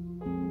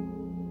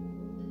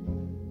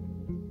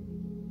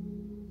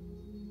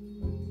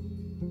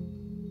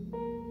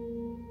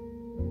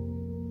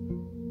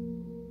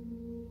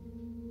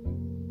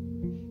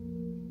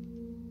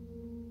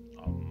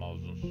 Amma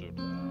uzun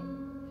sürdü.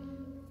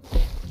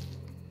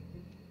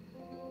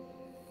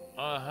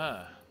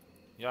 Aha.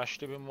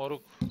 Yaşlı bir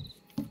moruk.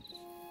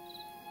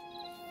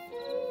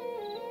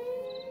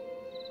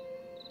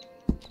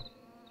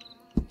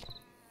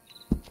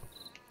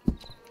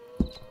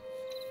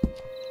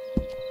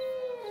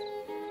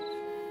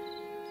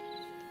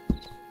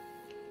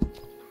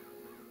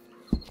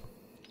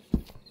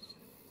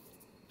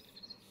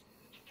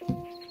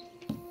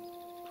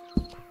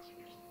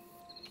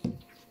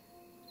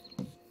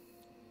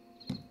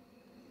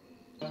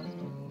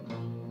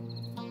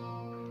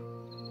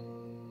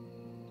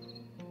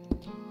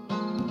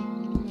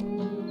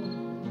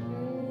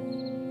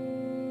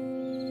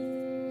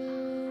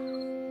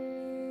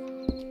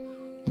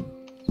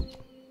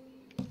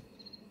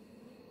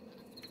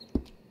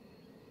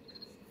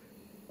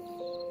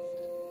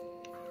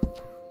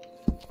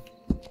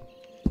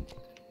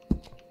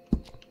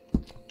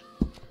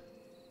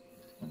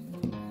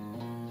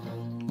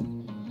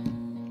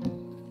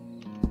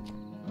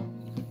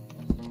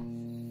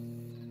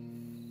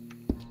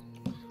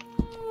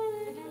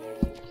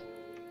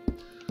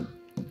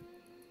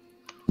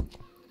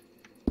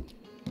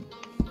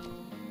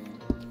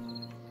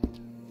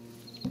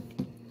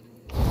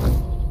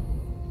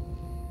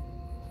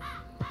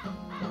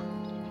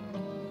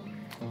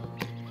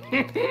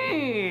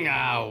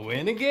 I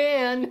win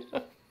again.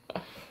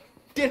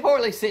 Did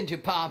Horley send you,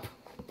 Pop?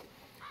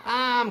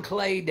 I'm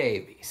Clay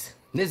Davies.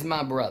 This is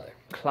my brother,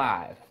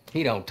 Clive.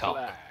 He don't talk.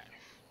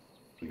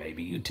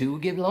 Maybe you two will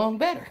get along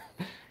better.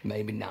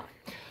 Maybe not.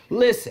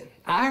 Listen,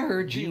 I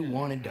heard you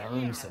wanted to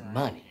earn some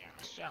money.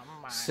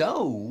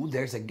 So,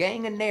 there's a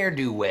gang of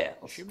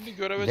ne'er-do-wells.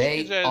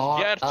 They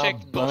are a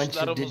bunch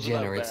of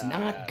degenerates,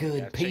 not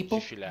good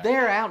people.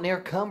 They're out near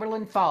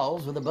Cumberland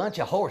Falls with a bunch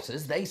of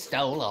horses they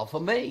stole off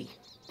of me.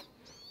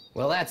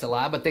 Well, that's a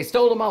lie, but they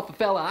stole them off a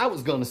fella I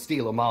was gonna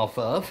steal them off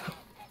of.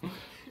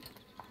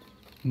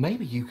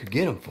 Maybe you could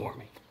get them for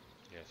me.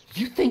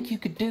 You think you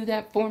could do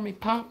that for me,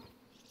 Pop?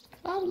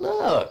 Oh,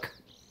 look.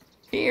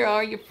 Here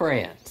are your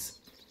friends.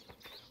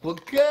 Well,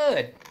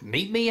 good.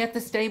 Meet me at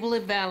the stable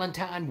at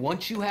Valentine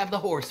once you have the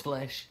horse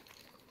flesh.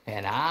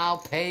 And I'll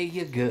pay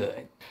you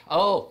good.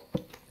 Oh,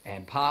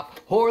 and Pop,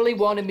 Horley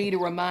wanted me to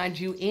remind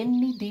you,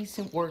 any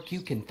decent work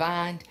you can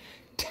find,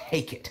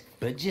 take it.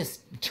 But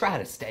just try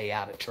to stay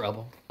out of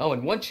trouble. Oh,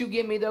 and once you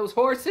give me those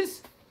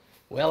horses,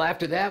 well,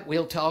 after that,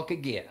 we'll talk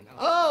again.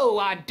 Oh,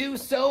 I do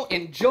so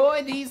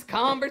enjoy these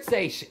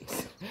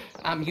conversations.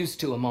 I'm used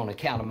to them on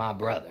account of my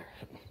brother.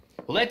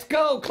 Let's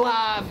go,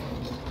 Clive.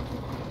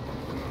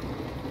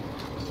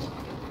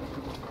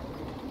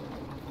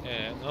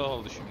 Ne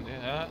oldu şimdi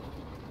ha?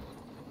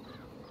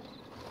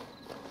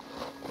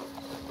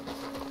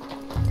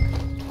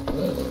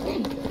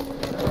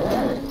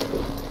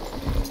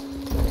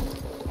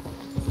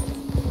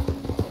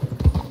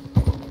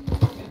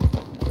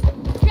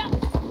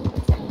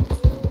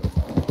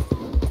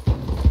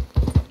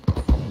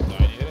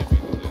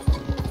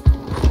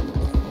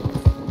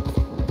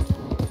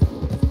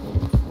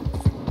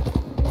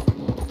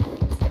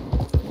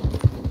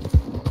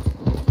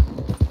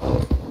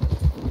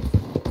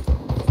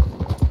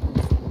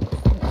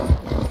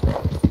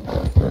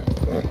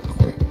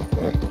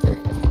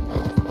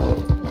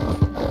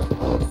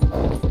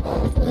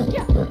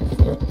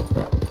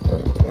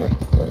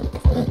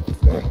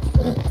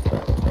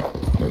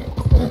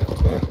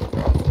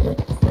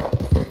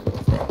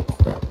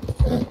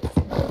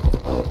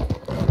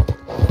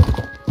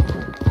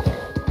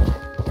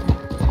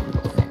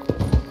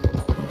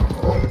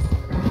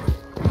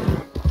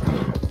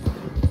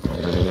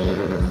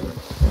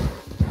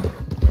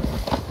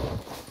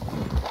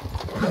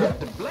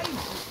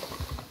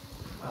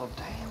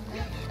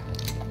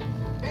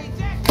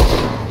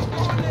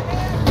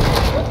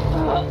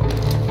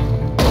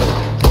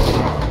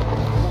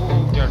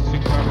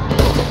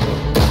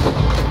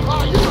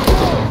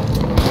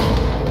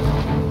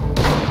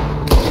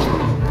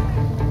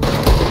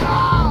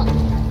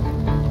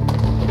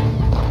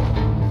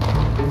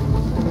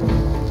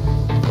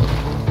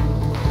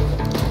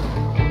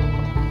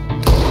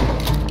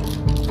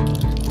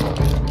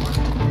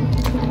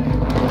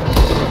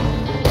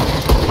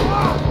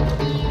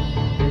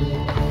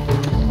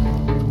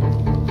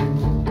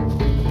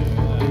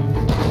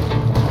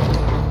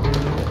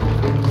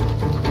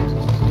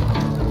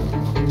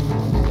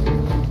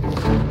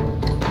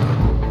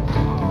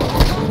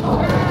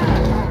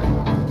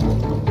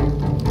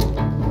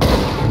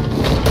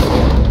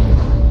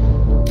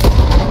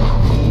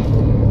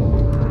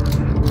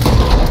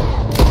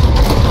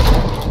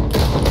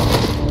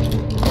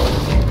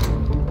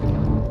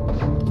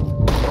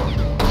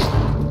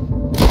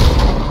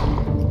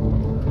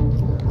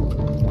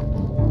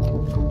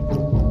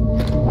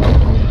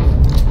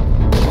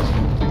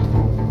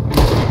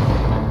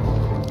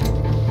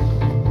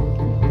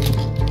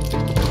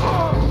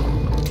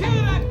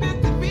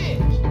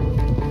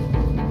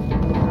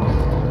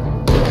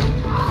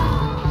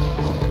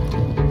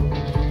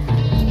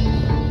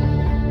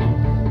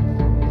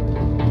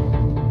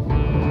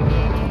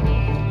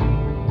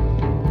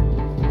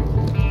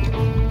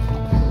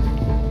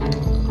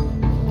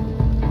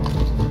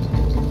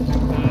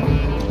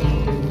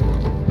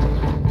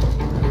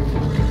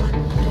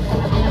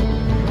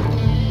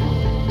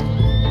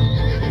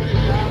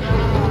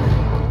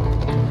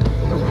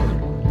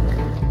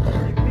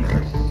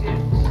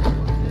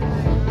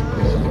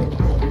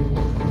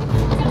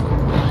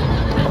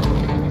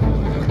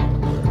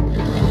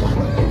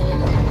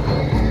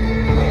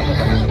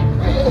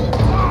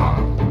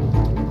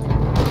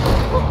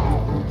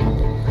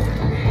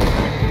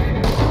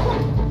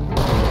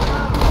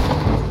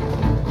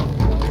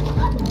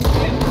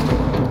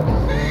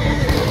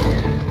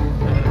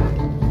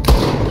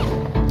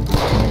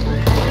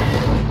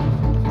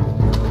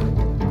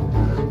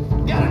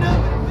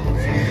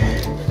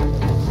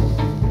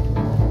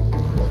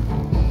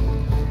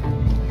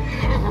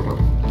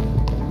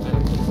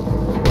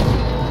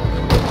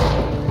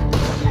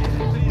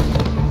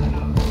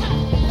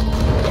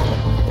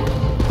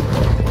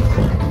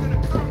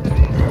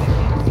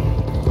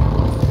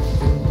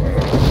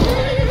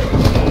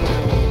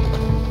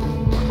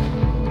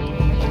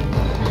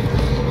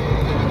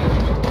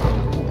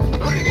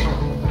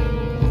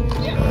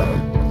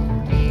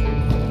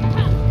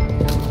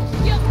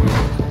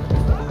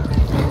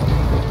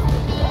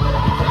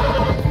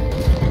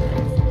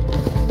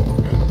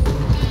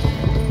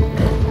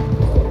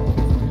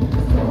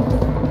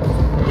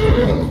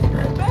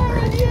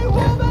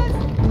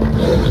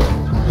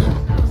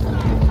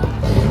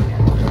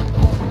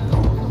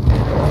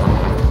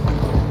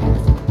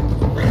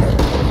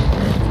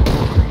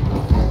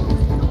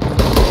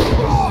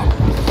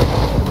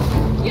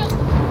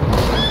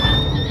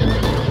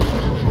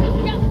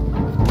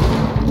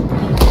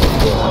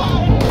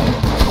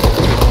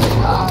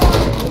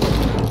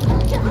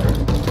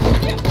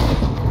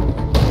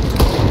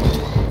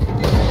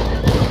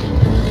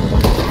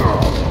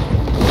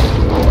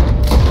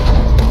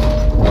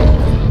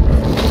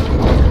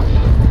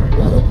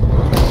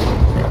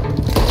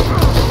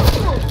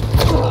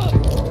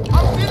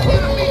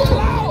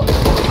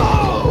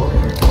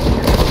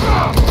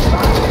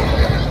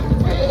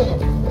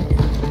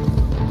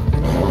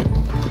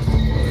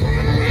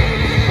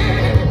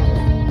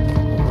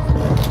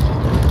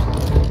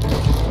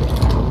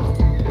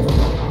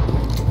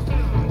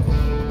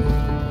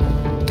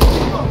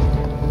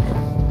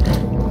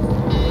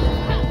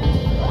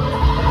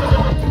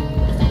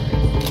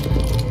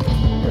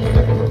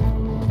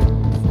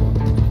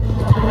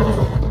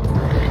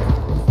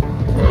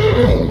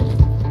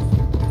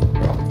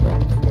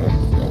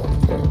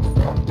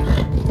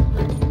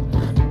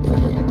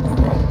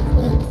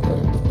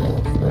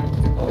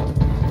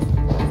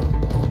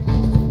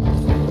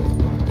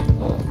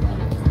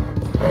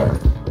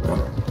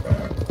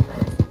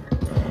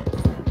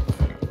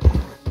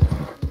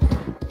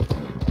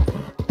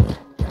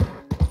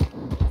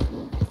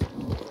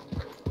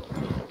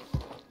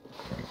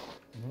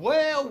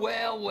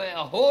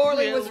 Well,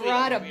 Horley was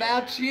right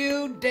about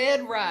you,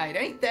 dead right.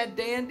 Ain't that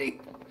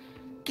dandy?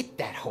 Get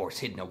that horse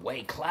hidden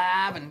away,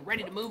 Clive, and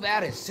ready to move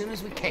out as soon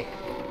as we can.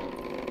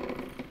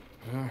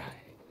 All right.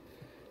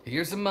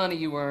 Here's the money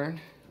you earned.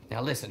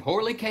 Now listen,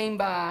 Horley came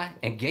by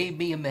and gave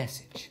me a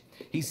message.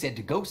 He said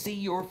to go see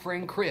your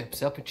friend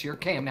Cripps up at your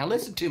camp. Now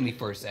listen to me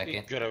for a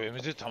second.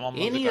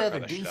 Any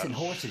other decent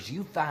horses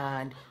you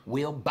find,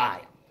 we'll buy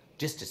them.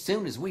 Just as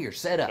soon as we are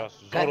set up.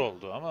 Okay?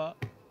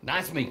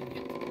 Nice meeting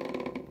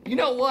you. You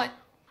know what?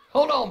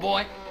 Hold on,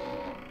 boy.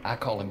 I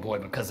call him boy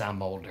because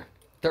I'm older.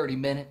 30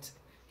 minutes,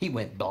 he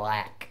went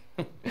black.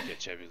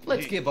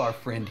 Let's give our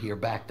friend here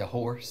back the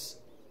horse.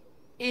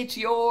 It's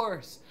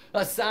yours.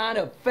 A sign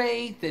of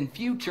faith and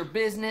future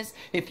business.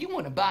 If you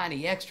want to buy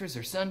any extras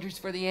or sundries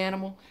for the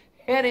animal,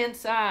 head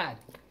inside.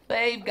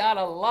 They've got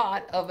a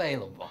lot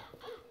available.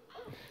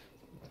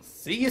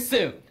 See you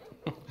soon.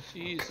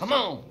 Come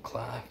on,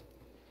 Clive.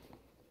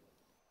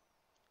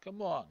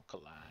 Come on,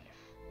 Clive.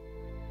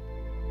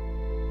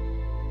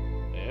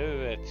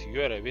 Evet,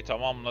 görevi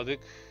tamamladık.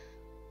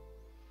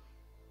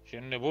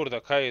 Şimdi burada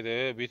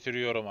kaydı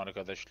bitiriyorum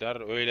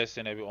arkadaşlar.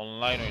 Öylesine bir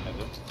online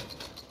oynadım.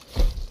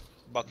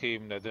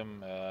 Bakayım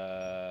dedim.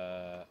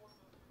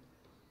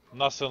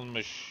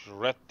 Nasılmış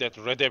Red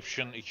Dead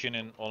Redemption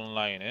 2'nin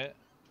online'ı.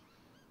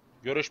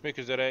 Görüşmek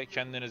üzere.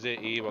 Kendinize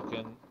iyi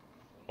bakın.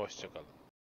 Hoşça kalın.